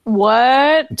Mars.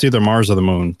 What? It's either Mars or the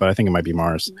moon, but I think it might be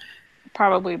Mars.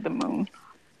 Probably the moon.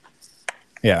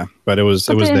 Yeah, but it was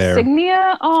there.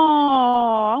 Insignia?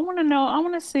 Oh, I want to know. I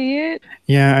want to see it.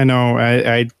 Yeah, I know.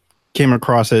 I came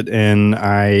across it, and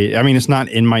I mean, it's not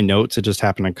in my notes. It just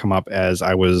happened to come up as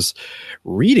I was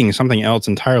reading something else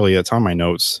entirely that's on my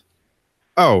notes.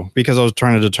 Oh, because I was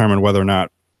trying to determine whether or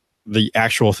not the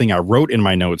actual thing I wrote in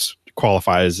my notes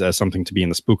qualifies as something to be in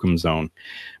the Spookum zone.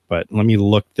 But let me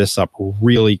look this up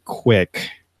really quick.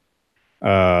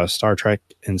 Star Trek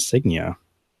insignia.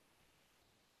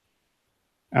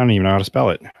 I don't even know how to spell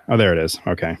it. Oh, there it is.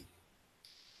 Okay.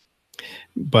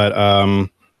 But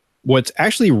what's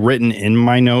actually written in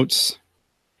my notes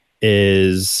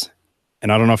is, and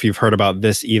I don't know if you've heard about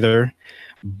this either,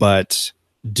 but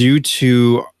due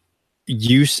to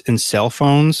use in cell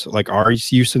phones, like our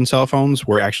use in cell phones,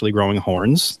 we're actually growing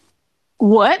horns.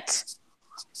 What?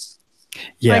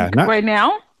 Yeah. Like right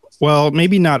now? Well,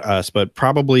 maybe not us, but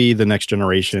probably the next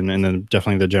generation, and then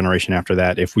definitely the generation after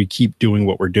that. If we keep doing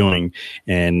what we're doing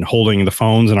and holding the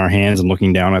phones in our hands and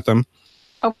looking down at them.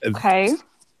 Okay.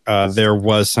 There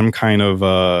was some kind of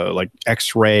like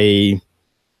X-ray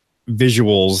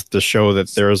visuals to show that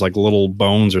there's like little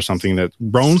bones or something, that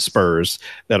bone spurs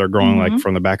that are growing like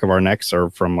from the back of our necks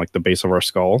or from like the base of our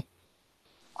skull.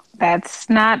 That's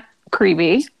not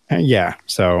creepy. Yeah.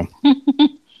 So.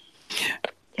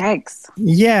 Yikes.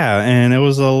 Yeah, and it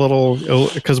was a little,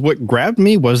 because what grabbed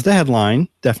me was the headline.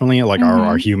 Definitely, like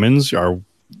our humans are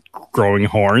growing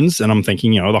horns, and I'm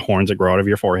thinking, the horns that grow out of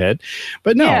your forehead.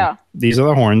 But no, these are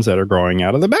the horns that are growing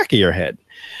out of the back of your head.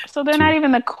 So they're not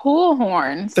even the cool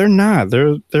horns. They're not.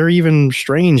 They're even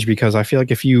strange, because I feel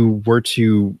like if you were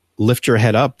to lift your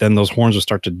head up, then those horns will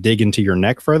start to dig into your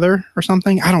neck further or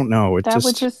something. I don't know. That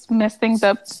would just mess things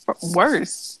up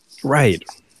worse. Right.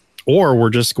 Or we're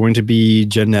just going to be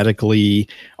genetically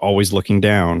always looking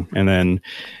down. And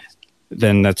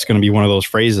then that's going to be one of those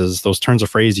phrases, those turns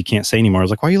of phrase you can't say anymore. It's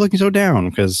like, why are you looking so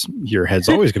down? Because your head's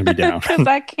always going to be down. Because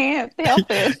I can't help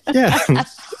it. Yeah.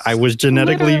 I was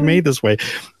genetically made this way.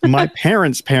 My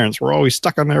parents' were always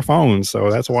stuck on their phones. So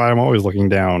that's why I'm always looking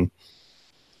down.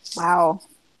 Wow.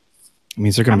 It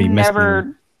means they're going to be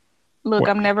missing. Look,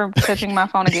 I'm never touching my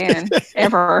phone again,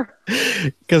 ever.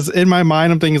 Because in my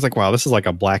mind, I'm thinking, it's like, wow, this is like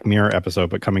a Black Mirror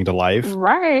episode, but coming to life.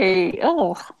 Right.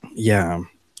 Oh. Yeah.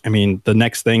 I mean, the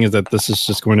next thing is that this is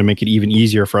just going to make it even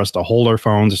easier for us to hold our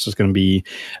phones. It's just going to be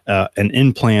an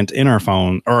implant in our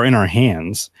phone or in our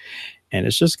hands. And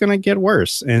it's just going to get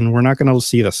worse. And we're not going to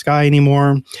see the sky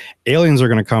anymore. Aliens are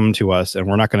going to come to us, and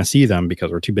we're not going to see them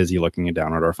because we're too busy looking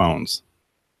down at our phones.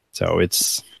 So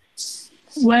it's...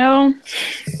 Well...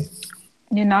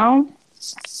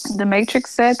 the Matrix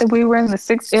said that we were in the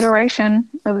 6th iteration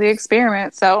of the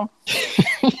experiment. So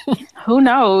who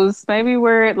knows? Maybe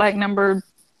we're at like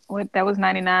that was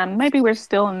 99. Maybe we're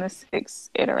still in the 6th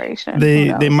iteration.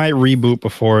 They might reboot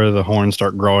before the horns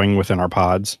start growing within our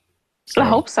pods. So, I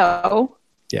hope so.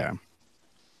 Yeah.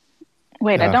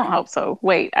 Wait, I don't hope so.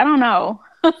 Wait, I don't know.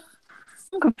 I'm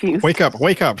confused. Wake up.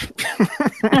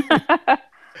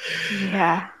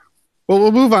 Yeah. Well,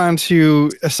 we'll move on to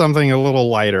something a little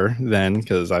lighter then,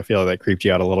 because I feel that creeped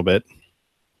you out a little bit.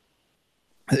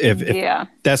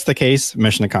 If that's the case,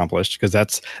 mission accomplished, because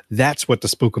that's what the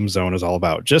Spookum Zone is all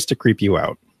about, just to creep you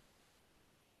out.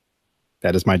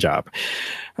 That is my job.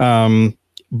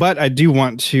 But I do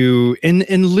want to,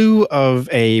 in lieu of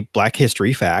a Black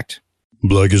History fact.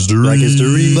 Black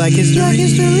History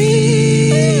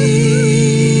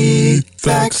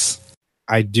facts.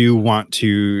 I do want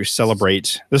to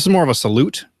celebrate. This is more of a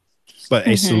salute, but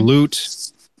a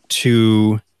salute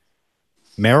to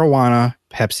Marijuana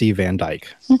Pepsi Vandyck.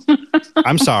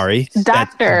 I'm sorry.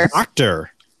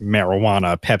 Dr.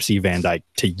 Marijuana Pepsi Vandyck,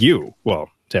 to you. Well,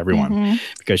 to everyone,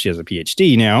 because she has a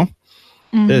PhD now.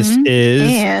 This is...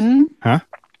 And... Huh?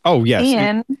 Oh, yes.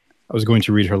 And... I was going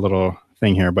to read her little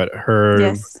thing here, but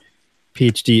her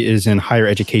PhD is in higher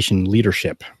education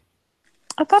leadership.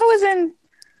 I thought it was in...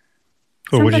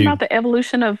 Something about the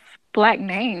evolution of Black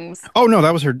names. Oh, no,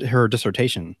 that was her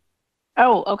dissertation.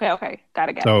 Oh, okay. Got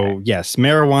it. So, yes,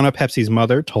 Marijuana Pepsi's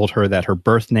mother told her that her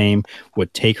birth name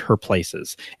would take her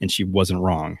places, and she wasn't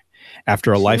wrong.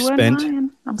 After a life spent...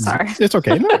 I'm sorry. It's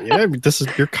okay. No, yeah, this is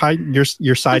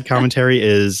your side commentary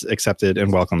is accepted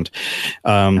and welcomed.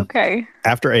 Okay.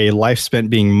 After a life spent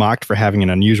being mocked for having an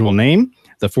unusual name,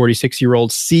 the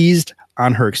 46-year-old seized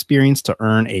on her experience to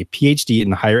earn a PhD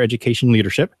in higher education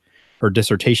leadership. Her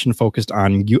dissertation focused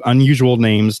on unusual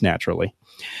names naturally.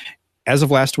 As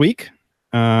of last week,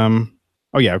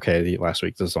 Oh, yeah. Okay. Last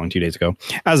week. This is only 2 days ago.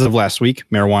 As of last week,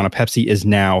 Marijuana Pepsi is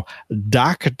now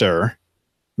Dr.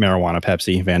 Marijuana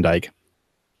Pepsi Vandyck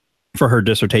for her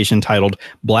dissertation titled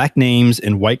Black Names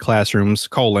in White Classrooms,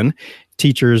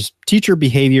 Teacher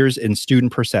Behaviors and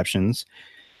Student Perceptions.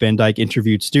 Vandyck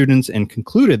interviewed students and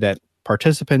concluded that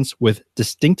participants with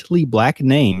distinctly Black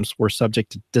names were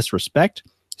subject to disrespect,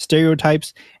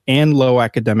 stereotypes, and low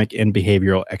academic and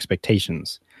behavioral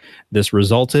expectations. This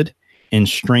resulted in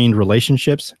strained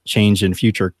relationships, change in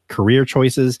future career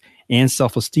choices, and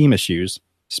self-esteem issues,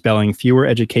 spelling fewer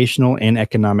educational and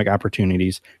economic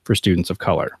opportunities for students of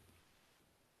color.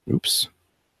 Oops.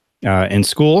 In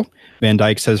school,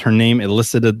 Vandyck says her name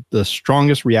elicited the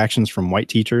strongest reactions from white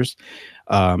teachers,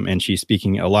 and she's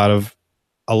speaking a lot of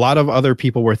other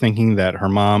people were thinking that her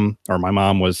mom or my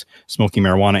mom was smoking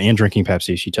marijuana and drinking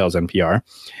Pepsi, she tells NPR.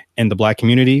 And the Black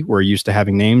community were used to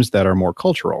having names that are more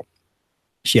cultural.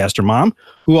 She asked her mom,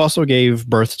 who also gave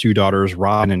birth to daughters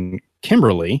Robin and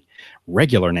Kimberly,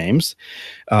 regular names,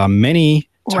 many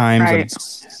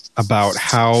times about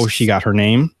how she got her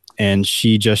name. And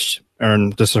she just,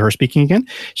 and this is her speaking again,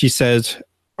 she says,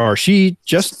 or she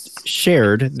just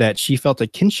shared that she felt a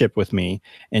kinship with me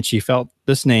and she felt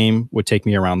this name would take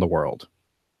me around the world.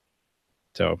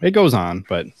 So it goes on,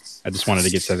 but I just wanted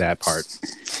to get to that part.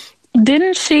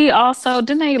 Didn't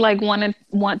they like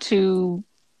want to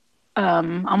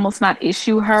almost not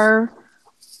issue her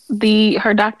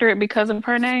her doctorate because of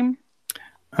her name?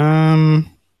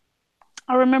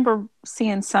 I remember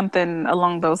seeing something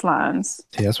along those lines.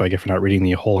 See, that's what I get for not reading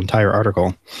the whole entire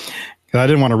article. I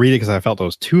didn't want to read it because I felt it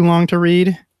was too long to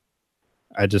read.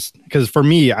 Because for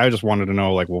me, I just wanted to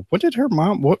know, like, well, what did her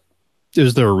mom, what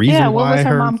is there a reason why what was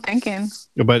her mom thinking?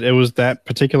 But it was that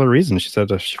particular reason. She said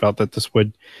that she felt that this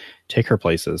would take her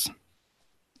places.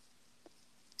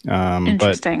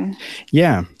 Interesting.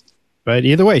 But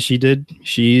either way,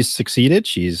 she succeeded.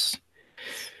 She's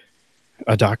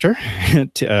a doctor,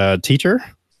 a teacher.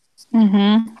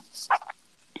 Mm-hmm.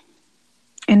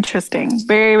 Interesting.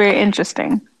 Very, very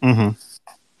interesting. Mm-hmm.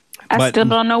 I still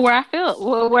don't know where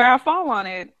I fall on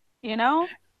it. You know?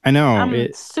 I know.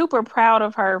 I'm super proud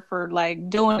of her for like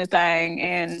doing the thing,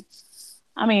 and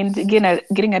I mean,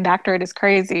 getting a doctorate is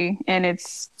crazy, and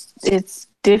it's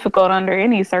difficult under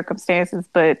any circumstances.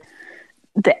 But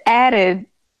the added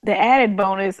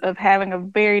bonus of having a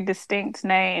very distinct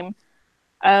name,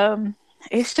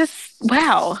 it's just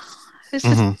wow.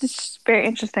 It's just very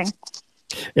interesting.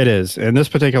 It is. And this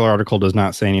particular article does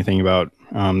not say anything about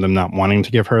them not wanting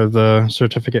to give her the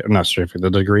the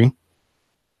degree.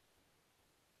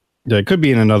 It could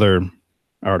be in another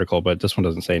article, but this one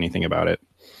doesn't say anything about it.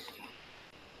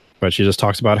 But she just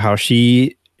talks about how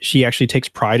she actually takes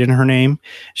pride in her name.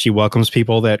 She welcomes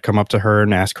people that come up to her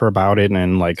and ask her about it,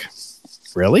 and like,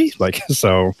 really? Like,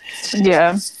 so.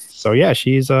 Yeah. So yeah,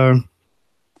 she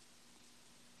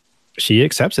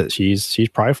accepts it. She's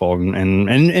prideful, and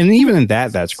even in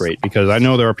that's great, because I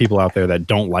know there are people out there that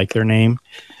don't like their name,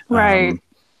 right?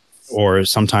 Or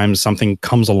sometimes something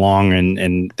comes along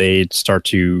and they start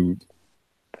to,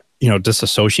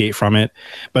 disassociate from it.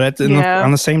 But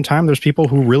on the same time, there's people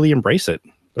who really embrace it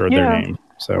or their name.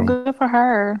 So good for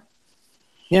her.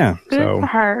 Yeah, good for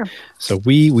her. So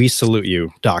we salute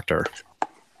you, Doctor,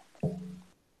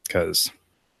 because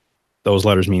those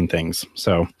letters mean things.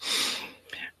 So.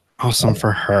 Awesome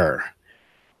for her.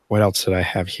 What else did I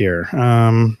have here?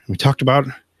 We talked about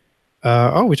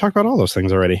all those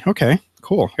things already. Okay,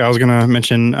 cool. I was going to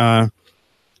mention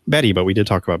Betty, but we did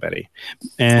talk about Betty.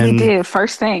 And we did,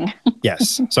 first thing.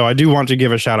 Yes. So I do want to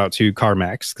give a shout out to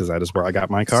CarMax, because that is where I got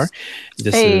my car.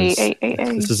 This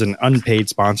is an unpaid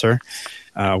sponsor.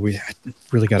 We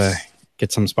really got to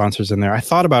get some sponsors in there. I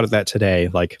thought about that today.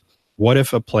 Like, what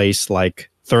if a place like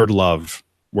Third Love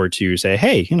were to say,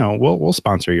 hey, we'll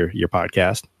sponsor your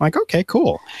podcast. I'm like, okay,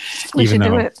 cool. We should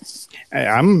do it.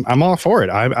 I'm all for it.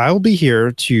 I'll be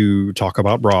here to talk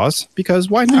about bras, because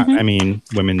why not? I mean,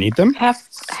 women need them.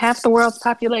 Half the world's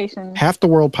population. Half the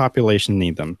world population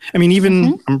need them. I mean,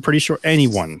 even I'm pretty sure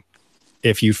anyone,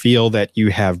 if you feel that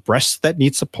you have breasts that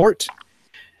need support,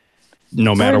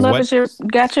 no matter what,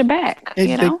 got your back.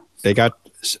 They got.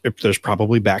 There's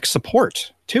probably back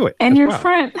support to it, and your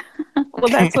front. Well,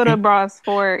 that's what a bra's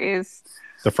for, is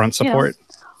the front support.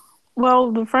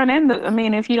 Well, the front end.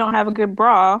 If you don't have a good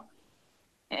bra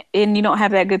and you don't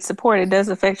have that good support, it does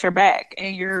affect your back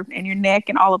and your neck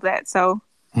and all of that. So,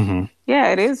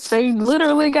 yeah, it is. They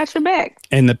literally got your back.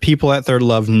 And the people at Third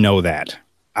Love know that.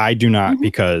 I do not,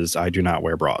 because I do not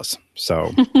wear bras.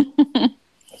 So,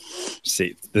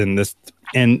 see, then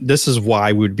this is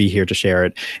why we would be here to share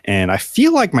it. And I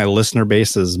feel like my listener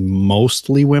base is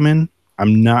mostly women.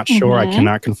 I'm not sure. I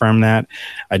cannot confirm that.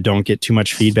 I don't get too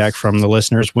much feedback from the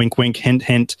listeners. Wink, wink, hint,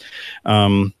 hint.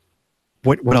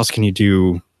 What else can you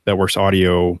do that works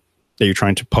audio that you're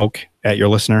trying to poke at your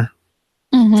listener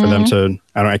for them to?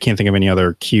 I can't think of any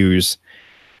other cues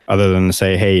other than to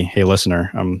say, hey,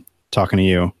 listener, I'm talking to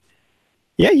you.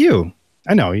 Yeah, you.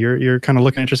 I know you're kind of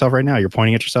looking at yourself right now. You're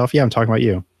pointing at yourself. Yeah, I'm talking about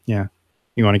you. Yeah.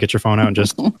 You want to get your phone out and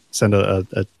just send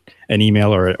an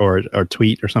email or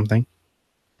tweet or something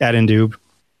at Indoob.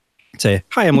 Say,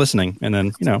 hi, I'm listening. And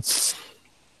then,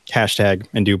 hashtag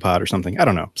indoobpod or something. I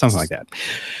don't know. Something like that.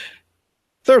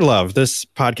 Third Love. This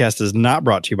podcast is not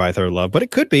brought to you by Third Love, but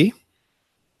it could be.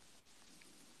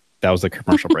 That was the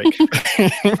commercial break.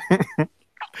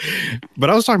 But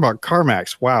I was talking about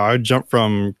CarMax. Wow. I jumped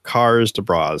from cars to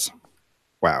bras.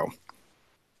 Wow.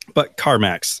 But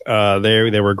CarMax,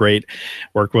 they were great.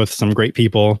 Worked with some great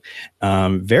people.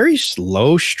 Very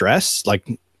low stress. Like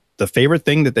the favorite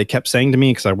thing that they kept saying to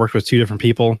me, because I worked with two different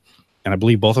people, and I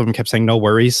believe both of them kept saying no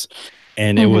worries.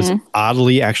 And it was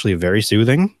oddly actually very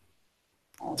soothing.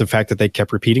 The fact that they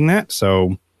kept repeating that.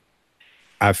 So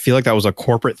I feel like that was a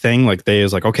corporate thing. Like they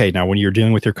is like, okay, now when you're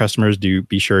dealing with your customers, do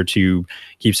be sure to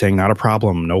keep saying not a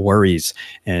problem, no worries.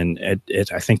 And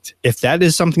I think if that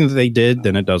is something that they did,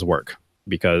 then it does work.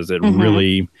 Because it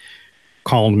really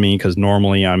calmed me, because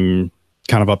normally I'm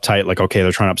kind of uptight, like, okay,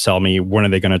 they're trying to upsell me. When are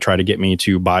they going to try to get me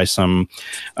to buy some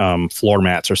floor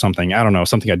mats or something? I don't know,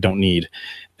 something I don't need.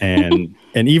 And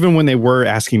and even when they were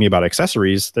asking me about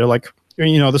accessories, they're like,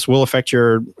 this will affect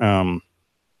your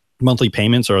monthly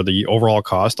payments or the overall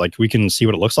cost. Like, we can see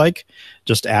what it looks like,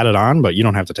 just add it on, but you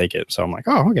don't have to take it. So I'm like,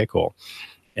 oh, okay, cool.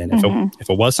 And if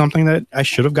it was something that I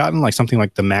should have gotten, like something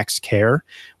like the Max Care,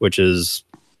 which is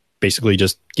basically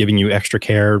just giving you extra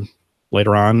care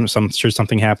later on, should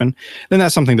something happen, then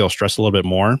that's something they'll stress a little bit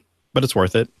more, but it's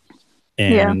worth it.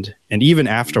 And even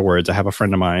afterwards, I have a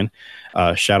friend of mine,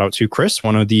 shout out to Chris,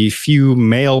 one of the few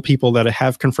male people that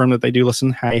have confirmed that they do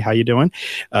listen. Hi, how you doing?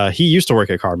 He used to work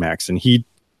at CarMax, and he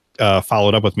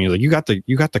followed up with me. He was like, you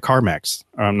got the CarMax,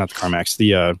 not the CarMax,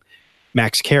 the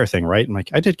Max Care thing, right? I'm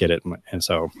like, I did get it. And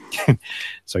so,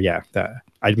 yeah,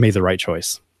 I made the right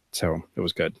choice. So it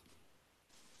was good.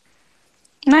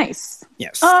 Nice.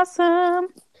 Yes. Awesome.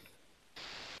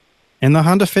 And the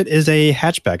Honda Fit is a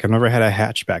hatchback. I've never had a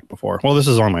hatchback before. Well, this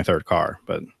is on my third car,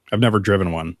 but I've never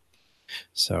driven one.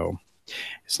 So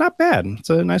it's not bad.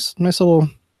 It's a nice little,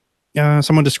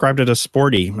 someone described it as a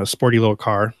sporty little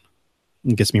car.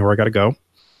 It gets me where I got to go.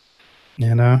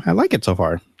 And I like it so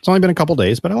far. It's only been a couple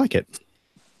days, but I like it.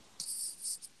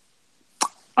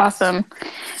 Awesome.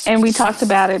 And we talked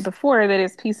about it before, that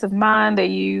it's peace of mind that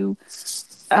you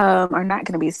are not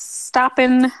going to be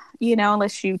stopping,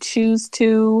 unless you choose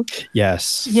to.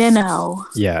 Yes.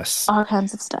 Yes. All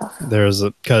kinds of stuff.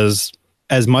 Because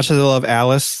as much as I love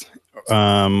Alice,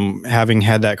 having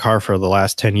had that car for the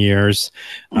last 10 years,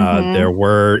 there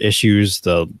were issues,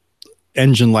 the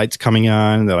engine lights coming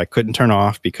on that I couldn't turn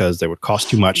off because they would cost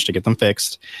too much to get them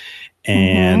fixed.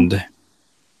 And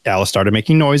Alice started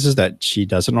making noises that she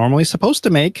doesn't normally supposed to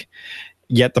make.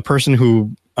 Yet the person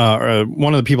who,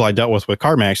 one of the people I dealt with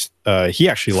CarMax, he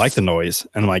actually liked the noise.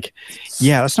 And I'm like,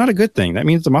 yeah, that's not a good thing. That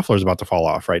means the muffler is about to fall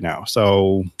off right now.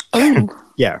 So,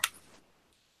 yeah.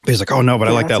 He's like, oh, no, but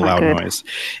I like that loud noise.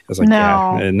 I was like,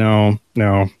 no.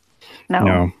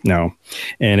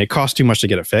 And it cost too much to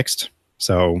get it fixed.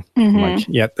 So I'm like,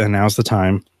 yep, then now's the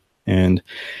time. And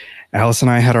Alice and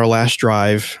I had our last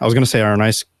drive. I was going to say our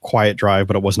nice quiet drive,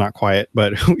 but it was not quiet.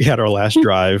 But we had our last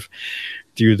drive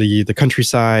through the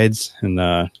countrysides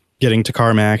and getting to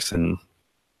CarMax and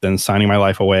then signing my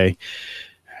life away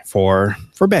for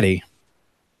Betty.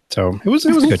 So it was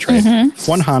a good trade.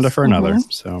 One Honda for another.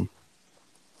 So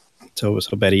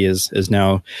Betty is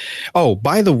now. Oh,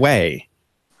 by the way,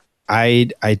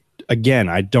 I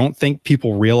don't think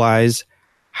people realize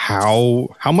how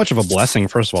much of a blessing,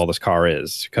 first of all, this car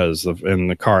is, because in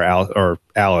the car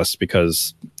Alice,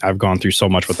 because I've gone through so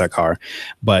much with that car.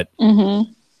 But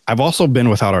I've also been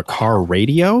without a car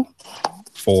radio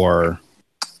for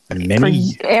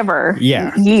forever.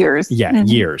 Years.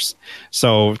 Years.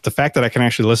 So the fact that I can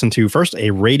actually listen to first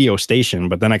a radio station,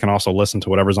 but then I can also listen to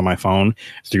whatever's on my phone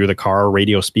through the car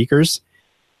radio speakers,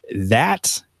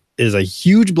 that is a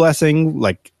huge blessing.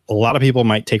 Like a lot of people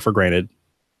might take for granted.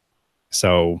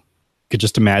 So you could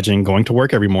just imagine going to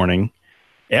work every morning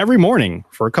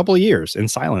for a couple of years in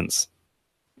silence,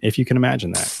 if you can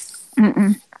imagine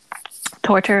that.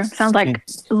 Torture. Sounds like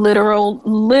literal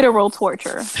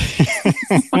torture.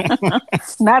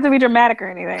 Not to be dramatic or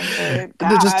anything.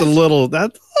 But just a little,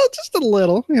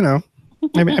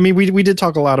 we did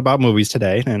talk a lot about movies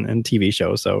today and TV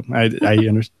shows, so I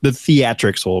understand the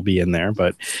theatrics will be in there,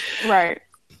 but right.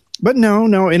 But no,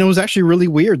 and it was actually really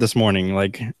weird this morning.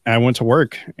 Like I went to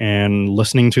work and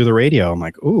listening to the radio, I'm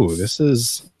like, "Ooh, this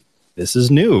is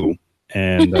new."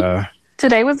 And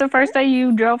today was the first day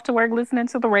you drove to work listening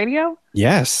to the radio?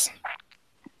 Yes.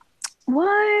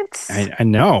 What? I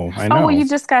know. Oh, well, you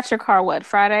just got your car, what,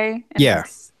 Friday? And yeah.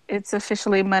 It's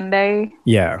officially Monday.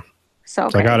 Yeah. So,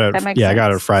 okay, so I got it. That makes sense. I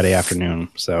got it Friday afternoon.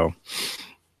 So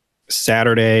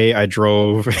Saturday I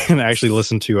drove and actually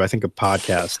listened to, I think, a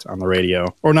podcast on the radio,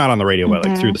 or not on the radio, but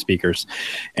like through the speakers.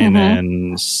 And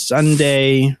then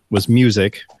Sunday was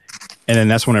music. And then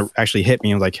that's when it actually hit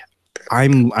me. I was like,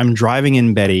 I'm driving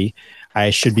in Betty. I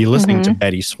should be listening to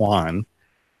Betty Swann.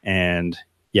 And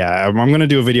yeah, I'm going to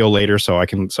do a video later so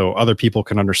other people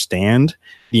can understand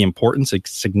the importance and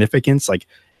significance. Like,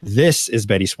 this is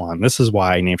Betty Swann. This is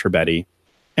why I named her Betty.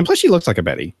 And plus she looks like a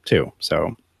Betty too.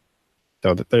 So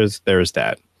there's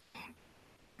that.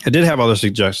 I did have other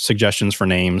suggestions for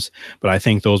names, but I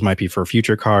think those might be for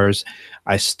future cars.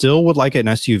 I still would like an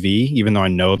SUV, even though I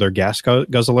know they're gas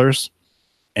guzzlers.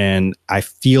 And I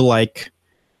feel like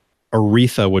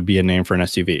Aretha would be a name for an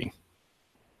SUV.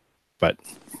 But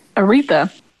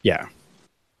Aretha? Yeah.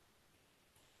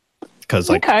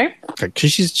 Because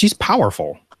she's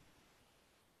powerful.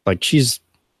 Like she'll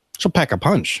pack a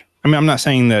punch. I mean, I'm not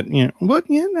saying that, but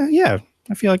yeah,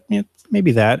 I feel like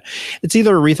maybe that. It's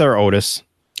either Aretha or Otis,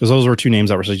 because those were two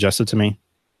names that were suggested to me,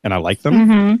 and I like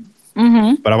them.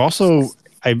 But I've also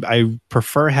I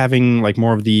prefer having like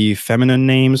more of the feminine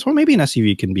names. Well, maybe an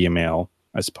SUV can be a male,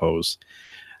 I suppose.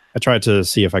 I tried to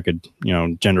see if I could,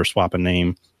 gender swap a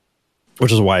name,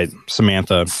 which is why Sam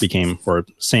Cooke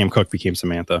became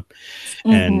Samantha,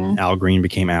 and Al Green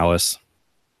became Alice.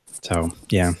 So,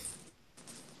 yeah.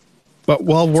 But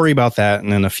we'll worry about that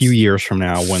in a few years from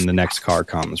now when the next car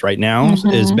comes. Right now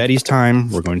is Betty's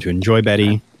time. We're going to enjoy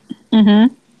Betty. We're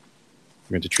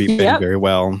going to treat Betty very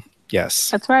well. Yes.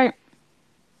 That's right.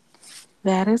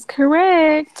 That is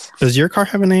correct. Does your car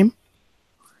have a name?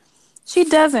 She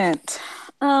doesn't.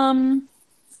 And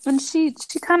she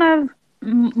kind of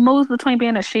moves between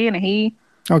being a she and a he.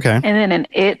 Okay. And then an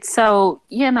it. So,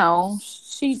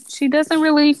 she doesn't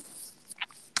really...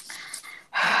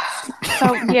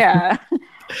 So, yeah.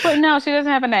 But no, she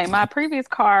doesn't have a name. My previous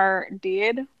car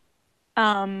did.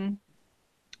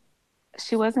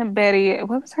 She wasn't Betty.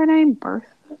 What was her name? Bertha?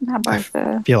 Not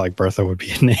Bertha. I feel like Bertha would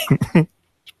be a name.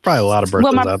 Probably a lot of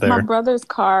Berthas out there. My brother's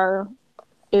car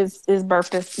is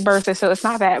Bertha, so it's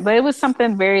not that. But it was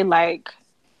something very like...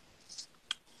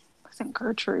 wasn't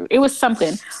Gertrude. It was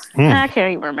something. I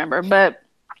can't even remember. But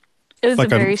it was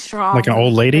like a very strong... Like an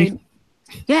old lady?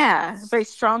 Very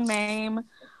strong name.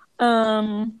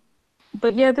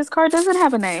 But yeah, this car doesn't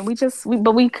have a name.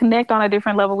 We connect on a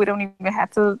different level. We don't even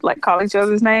have to like call each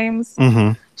other's names.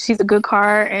 She's a good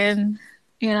car, and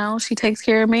she takes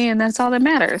care of me, and that's all that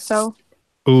matters. So,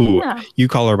 you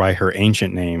call her by her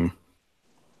ancient name.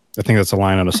 I think that's a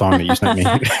line on a song that you sent me.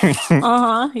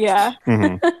 Yeah.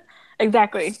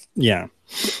 Exactly. Yeah,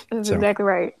 that's exactly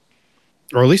right.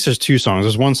 Or at least there's two songs.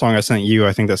 There's one song I sent you,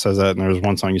 I think, that says that, and there's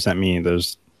one song you sent me.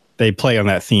 They play on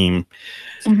that theme,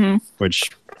 which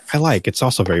I like. It's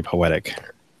also very poetic.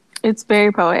 It's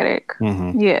very poetic.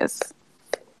 Yes.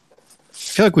 I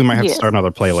feel like we might have to start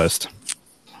another playlist.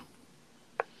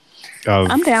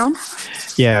 I'm down.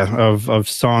 Yeah, of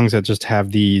songs that just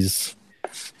have these...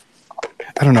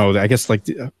 I don't know. I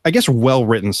guess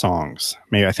well-written songs.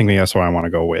 I think that's what I want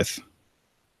to go with.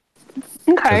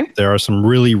 Okay. There are some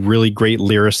really, really great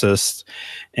lyricists,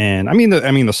 and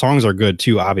the songs are good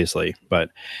too, obviously.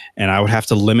 And I would have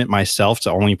to limit myself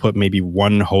to only put maybe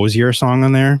one Hosier song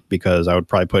on there, because I would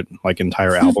probably put like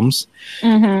entire albums,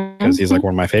 because he's like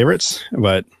one of my favorites.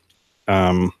 But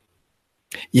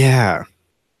yeah.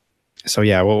 So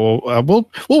yeah, we'll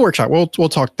workshop. We'll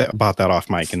talk about that off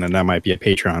mic, and then that might be a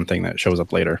Patreon thing that shows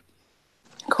up later.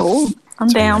 Cool. I'm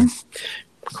down.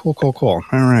 Cool. All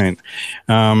right.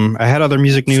 I had other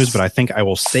music news, but I think I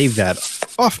will save that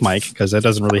off mic, because that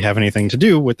doesn't really have anything to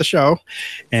do with the show.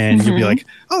 And you'll be like,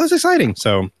 oh, that's exciting.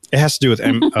 So it has to do with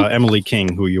Emily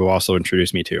King, who you also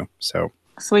introduced me to. So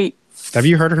sweet. Have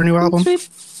you heard of her new album?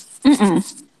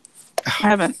 I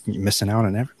haven't. You're missing out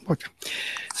on everything.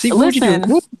 See, what would you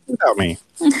do without me?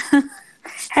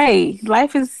 Hey,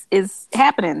 life is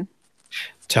happening.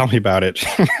 Tell me about it.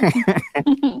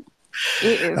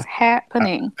 It is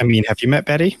happening. Have you met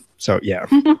Betty? So, yeah.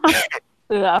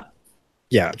 Yeah.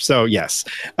 Yeah, so yes.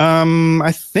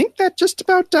 I think that just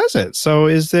about does it. So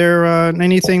is there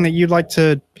anything that you'd like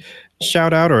to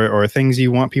shout out, or things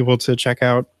you want people to check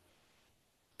out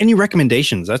any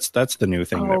recommendations? That's the new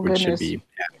thing that we should goodness. be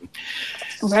having.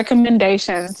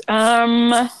 Recommendations.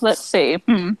 Let's see.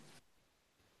 You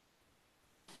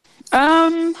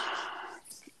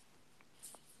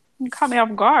caught me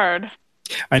off guard.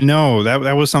 I know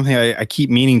that was something I keep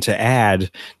meaning to add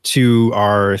to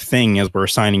our thing as we're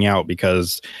signing out,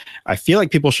 because I feel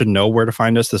like people should know where to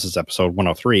find us. This is episode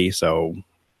 103, so you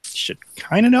should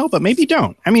kind of know, but maybe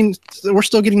don't. I mean, we're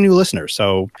still getting new listeners,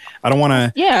 so I don't want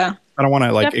to. Yeah. I don't want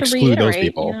to like exclude those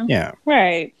people. You know? Yeah.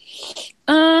 Right.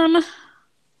 Gosh.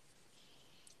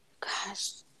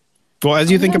 Well,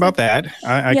 as you think about that,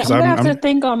 I'm gonna have to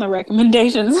think on the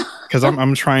recommendations. Because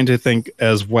I'm trying to think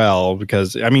as well.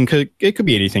 Because I mean, it could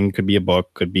be anything. It could be a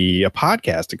book. Could be a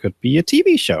podcast. It could be a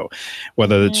TV show,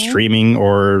 whether it's streaming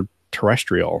or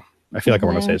terrestrial. I feel like I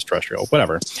want to say it's terrestrial.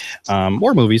 Whatever,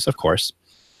 or movies, of course.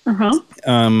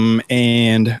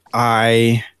 And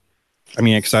I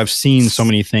mean, because I've seen so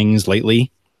many things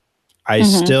lately, I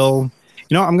still,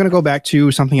 I'm going to go back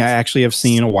to something I actually have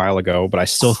seen a while ago, but I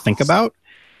still think about.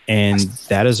 And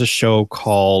that is a show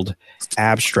called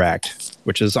Abstract,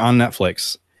 which is on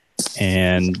Netflix.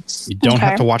 And you don't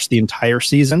have to watch the entire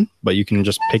season, but you can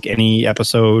just pick any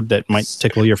episode that might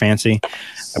tickle your fancy.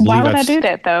 Why would I do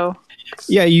that, though?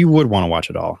 Yeah, you would want to watch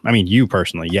it all. I mean, you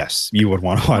personally, yes, you would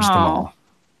want to watch them all.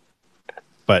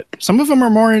 But some of them are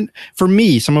more, for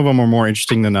me, some of them are more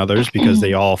interesting than others because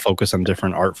they all focus on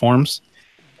different art forms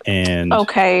and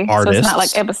artists. So it's not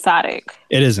like episodic.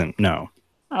 It isn't, no.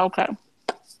 Okay.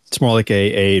 It's more like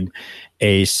a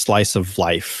slice of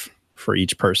life for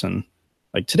each person.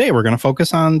 Like today we're going to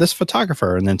focus on this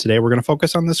photographer, and then today we're going to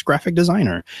focus on this graphic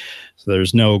designer. So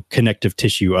there's no connective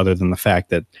tissue other than the fact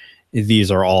that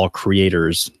these are all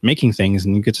creators making things,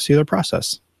 and you get to see their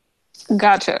process.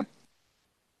 Gotcha.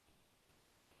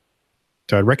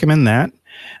 So I'd recommend that.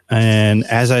 And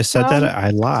as I said that,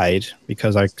 I lied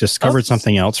because I discovered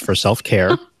something else for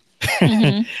self-care.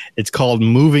 It's called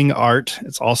Moving Art.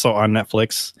 It's also on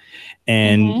Netflix.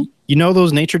 And you know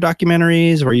those nature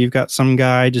documentaries where you've got some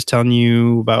guy just telling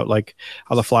you about like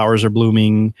how the flowers are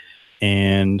blooming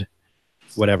and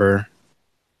whatever.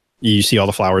 You see all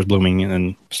the flowers blooming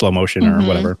in slow motion or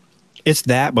whatever. It's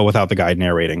that, but without the guy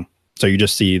narrating. So you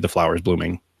just see the flowers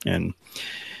blooming, and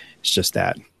it's just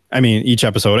that. I mean, each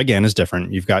episode, again, is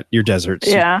different. You've got your deserts,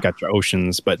 you've got your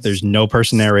oceans, but there's no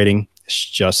person narrating. It's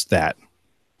just that.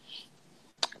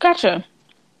 Gotcha.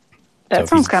 That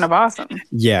sounds kind of awesome.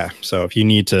 Yeah. So if you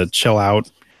need to chill out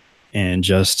and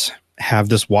just have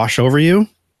this wash over you,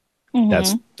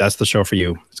 that's the show for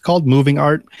you. It's called Moving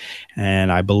Art,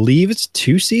 and I believe it's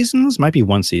 2 seasons. Might be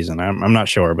 1 season. I'm not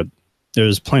sure, but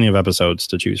there's plenty of episodes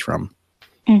to choose from.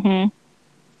 Okay.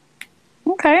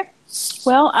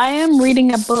 Well, I am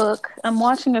reading a book. I'm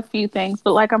watching a few things,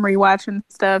 but like I'm rewatching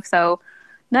stuff, so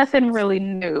nothing really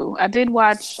new. I did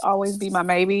watch Always Be My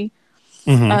Maybe,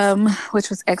 which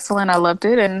was excellent. I loved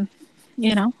it, and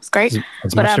it's great.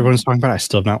 As much as everyone's talking about it, I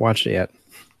still have not watched it yet.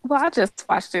 Well, I just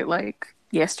watched it like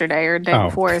yesterday or the day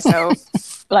before, so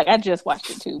like I just watched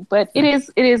it too. But it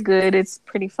is good. It's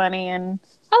pretty funny, and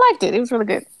I liked it. It was really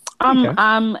good.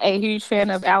 I'm a huge fan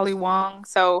of Ali Wong,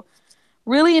 so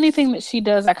really anything that she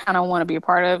does, I kind of want to be a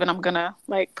part of, and I'm gonna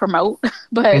like promote.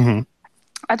 But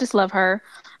I just love her,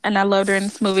 and I loved her in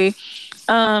this movie.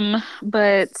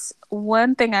 But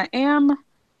one thing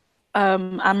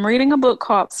I'm reading a book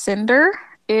called Cinder.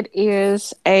 It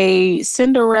is a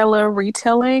Cinderella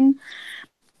retelling,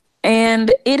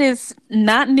 and it is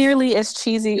not nearly as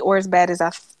cheesy or as bad as I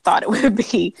thought it would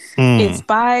be. It's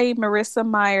by Marissa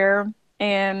Meyer,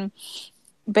 and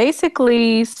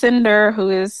basically Cinder,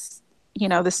 who is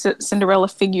the Cinderella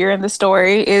figure in the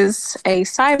story, is a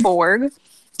cyborg.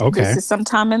 Okay. This is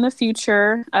sometime in the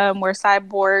future where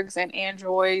cyborgs and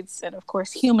androids and, of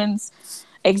course, humans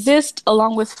exist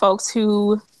along with folks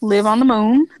who live on the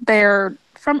moon. They're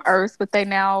from Earth, but they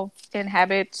now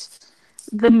inhabit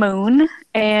the moon.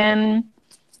 And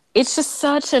it's just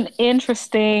such an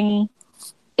interesting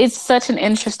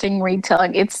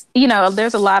retelling. It's,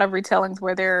 there's a lot of retellings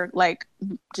where they're like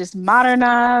just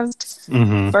modernized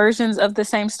versions of the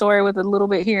same story with a little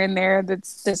bit here and there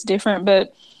that's different.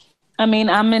 But I mean,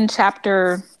 I'm in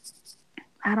chapter,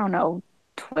 12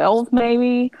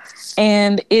 maybe,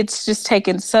 and it's just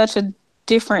taken such a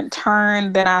different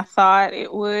turn than I thought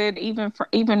it would,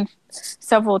 even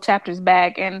several chapters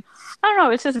back. And I don't know,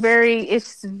 it's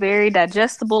very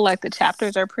digestible. Like the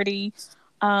chapters are pretty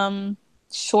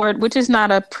short, which is not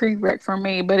a prereq for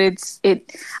me, but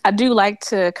I do like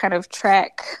to kind of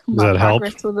track my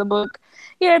progress with the book.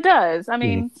 Yeah, it does. I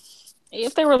mean,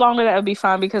 if they were longer, that would be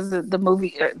fine because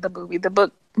the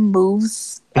book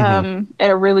moves at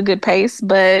a really good pace.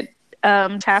 But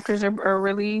chapters are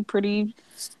really pretty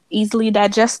easily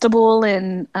digestible,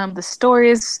 and the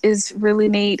story is really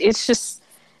neat. It's just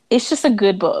a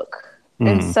good book.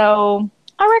 And so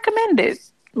I recommend it.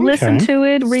 Listen to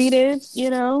it, read it,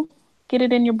 get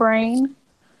it in your brain.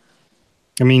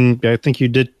 I mean, I think you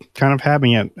did kind of have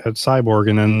me at Cyborg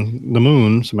and then the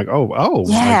moon. So I'm like, oh.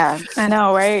 Yeah, I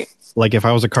know, right? Like if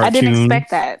I was a cartoon. I didn't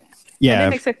expect that. Yeah. I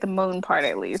didn't expect the moon part,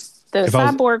 at least. The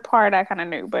cyborg part I kind of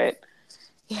knew, but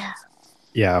yeah.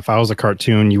 Yeah, if I was a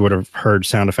cartoon, you would have heard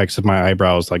sound effects of my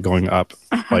eyebrows like going up.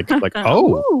 Like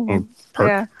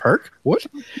perk? What?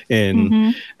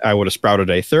 And I would have sprouted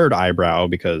a third eyebrow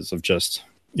because of just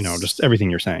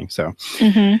everything you're saying. So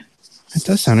it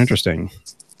does sound interesting.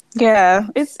 Yeah,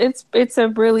 it's a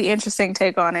really interesting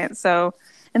take on it. So,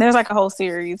 and there's like a whole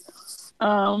series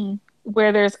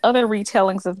where there's other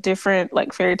retellings of different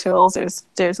like fairy tales.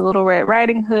 There's Little Red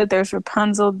Riding Hood. There's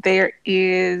Rapunzel. There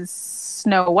is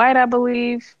Snow White, I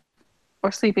believe,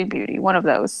 or Sleeping Beauty. One of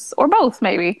those, or both,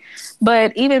 maybe.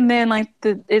 But even then, like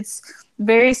it's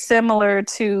very similar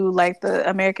to like the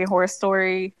American Horror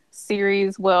Story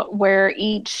series. Well, where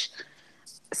each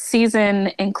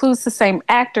season includes the same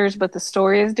actors, but the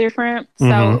story is different.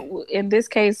 So in this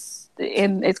case,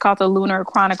 it's called the Lunar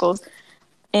Chronicles.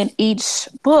 In each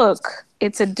book,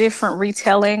 it's a different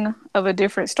retelling of a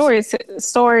different story. It's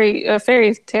a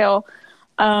fairy tale,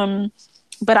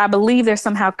 but I believe they're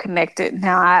somehow connected.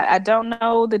 Now, I don't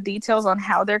know the details on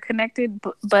how they're connected,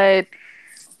 but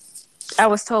I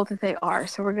was told that they are.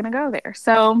 So we're gonna go there.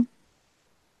 So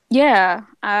yeah,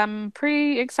 I'm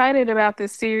pretty excited about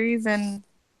this series, and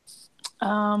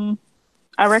I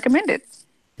recommend it.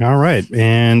 All right.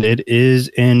 And it is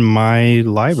in my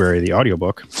library, the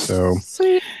audiobook. So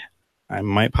sweet. I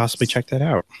might possibly check that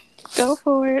out. Go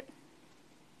for it.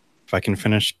 If I can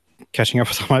finish catching up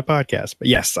with all my podcasts. But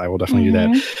yes, I will definitely do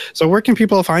that. So where can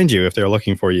people find you if they're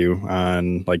looking for you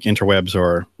on like interwebs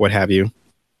or what have you?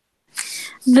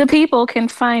 The people can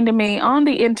find me on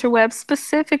the interwebs,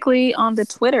 specifically on the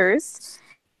Twitters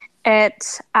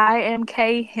at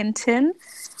IMK Hinton.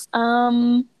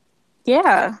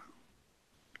 Yeah,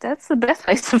 that's the best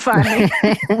place to find me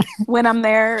when I'm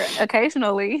there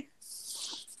occasionally.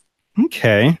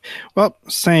 Okay. Well,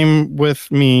 same with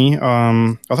me.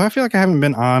 Although I feel like I haven't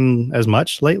been on as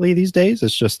much lately these days.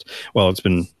 It's just, it's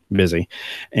been busy.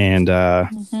 And I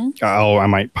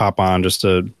might pop on just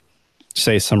to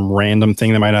say some random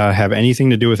thing that might not have anything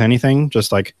to do with anything.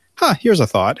 Just like, here's a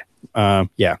thought.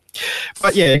 Yeah.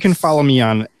 But yeah, you can follow me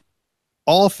on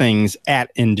all things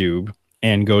at Indoob,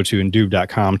 and go to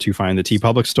indoob.com to find the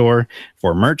TeePublic store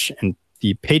for merch and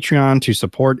the Patreon to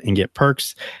support and get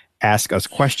perks. Ask us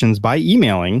questions by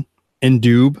emailing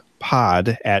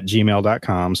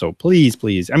indoobpod@gmail.com. So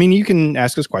please. I mean, you can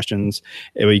ask us questions.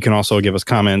 You can also give us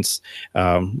comments.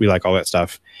 We like all that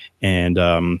stuff. And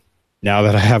now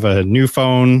that I have a new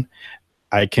phone,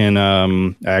 I can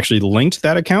I actually linked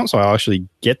that account. So I'll actually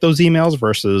get those emails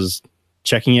versus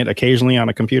checking it occasionally on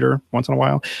a computer once in a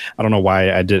while. I don't know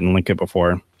why I didn't link it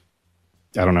before.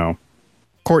 I don't know.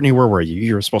 Kortney, where were you?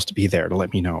 You were supposed to be there to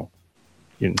let me know.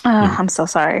 I'm so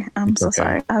sorry. I'm so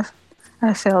sorry.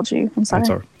 I failed you. I'm sorry.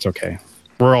 It's okay.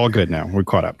 We're all good now. We're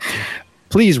caught up.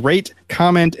 Please rate,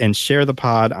 comment, and share the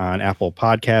pod on Apple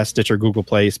Podcasts, Stitcher, Google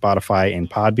Play, Spotify, and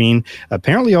Podbean.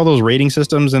 Apparently, all those rating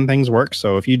systems and things work.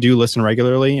 So if you do listen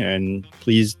regularly, and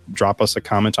please drop us a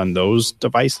comment on those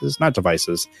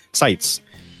sites.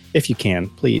 If you can,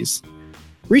 please.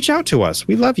 Reach out to us.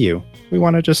 We love you. We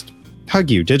want to just hug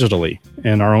you digitally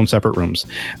in our own separate rooms.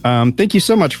 Thank you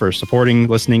so much for supporting,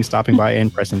 listening, stopping by,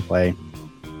 and pressing play.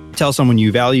 Tell someone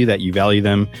you value that you value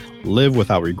them. Live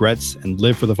without regrets and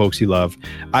live for the folks you love.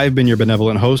 I've been your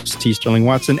benevolent host, T. Sterling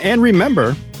Watson. And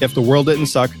remember, if the world didn't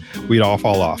suck, we'd all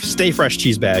fall off. Stay fresh,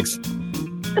 cheese bags.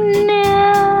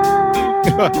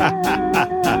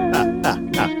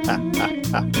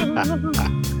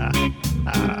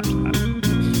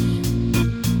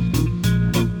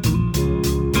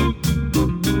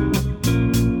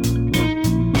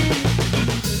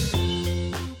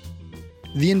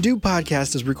 The Indoob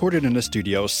Podcast is recorded in a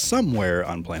studio somewhere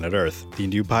on planet Earth. The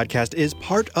Indoob Podcast is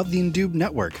part of the Indoob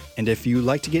Network. And if you'd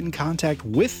like to get in contact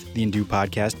with the Indoob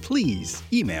Podcast, please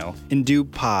email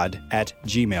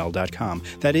indoobpod@gmail.com.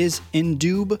 That is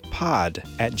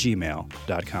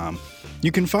indoobpod@gmail.com.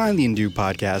 You can find the Indoob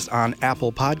Podcast on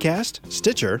Apple Podcast,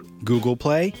 Stitcher, Google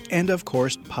Play, and of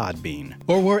course Podbean,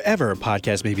 or wherever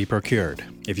podcasts may be procured.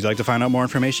 If you'd like to find out more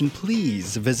information,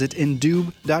 please visit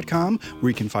indoob.com, where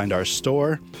you can find our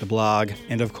store, the blog,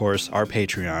 and of course our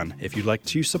Patreon if you'd like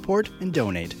to support and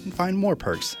donate and find more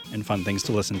perks and fun things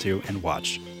to listen to and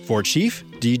watch. For Chief,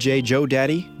 DJ Joe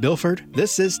Daddy, Bilford,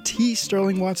 this is T.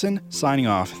 Sterling Watson signing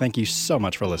off. Thank you so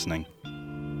much for listening.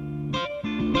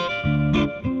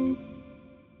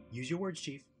 Use your words,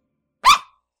 Chief.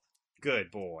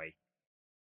 Good boy.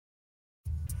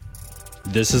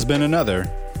 This has been another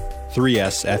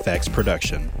 3SFX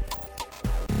production.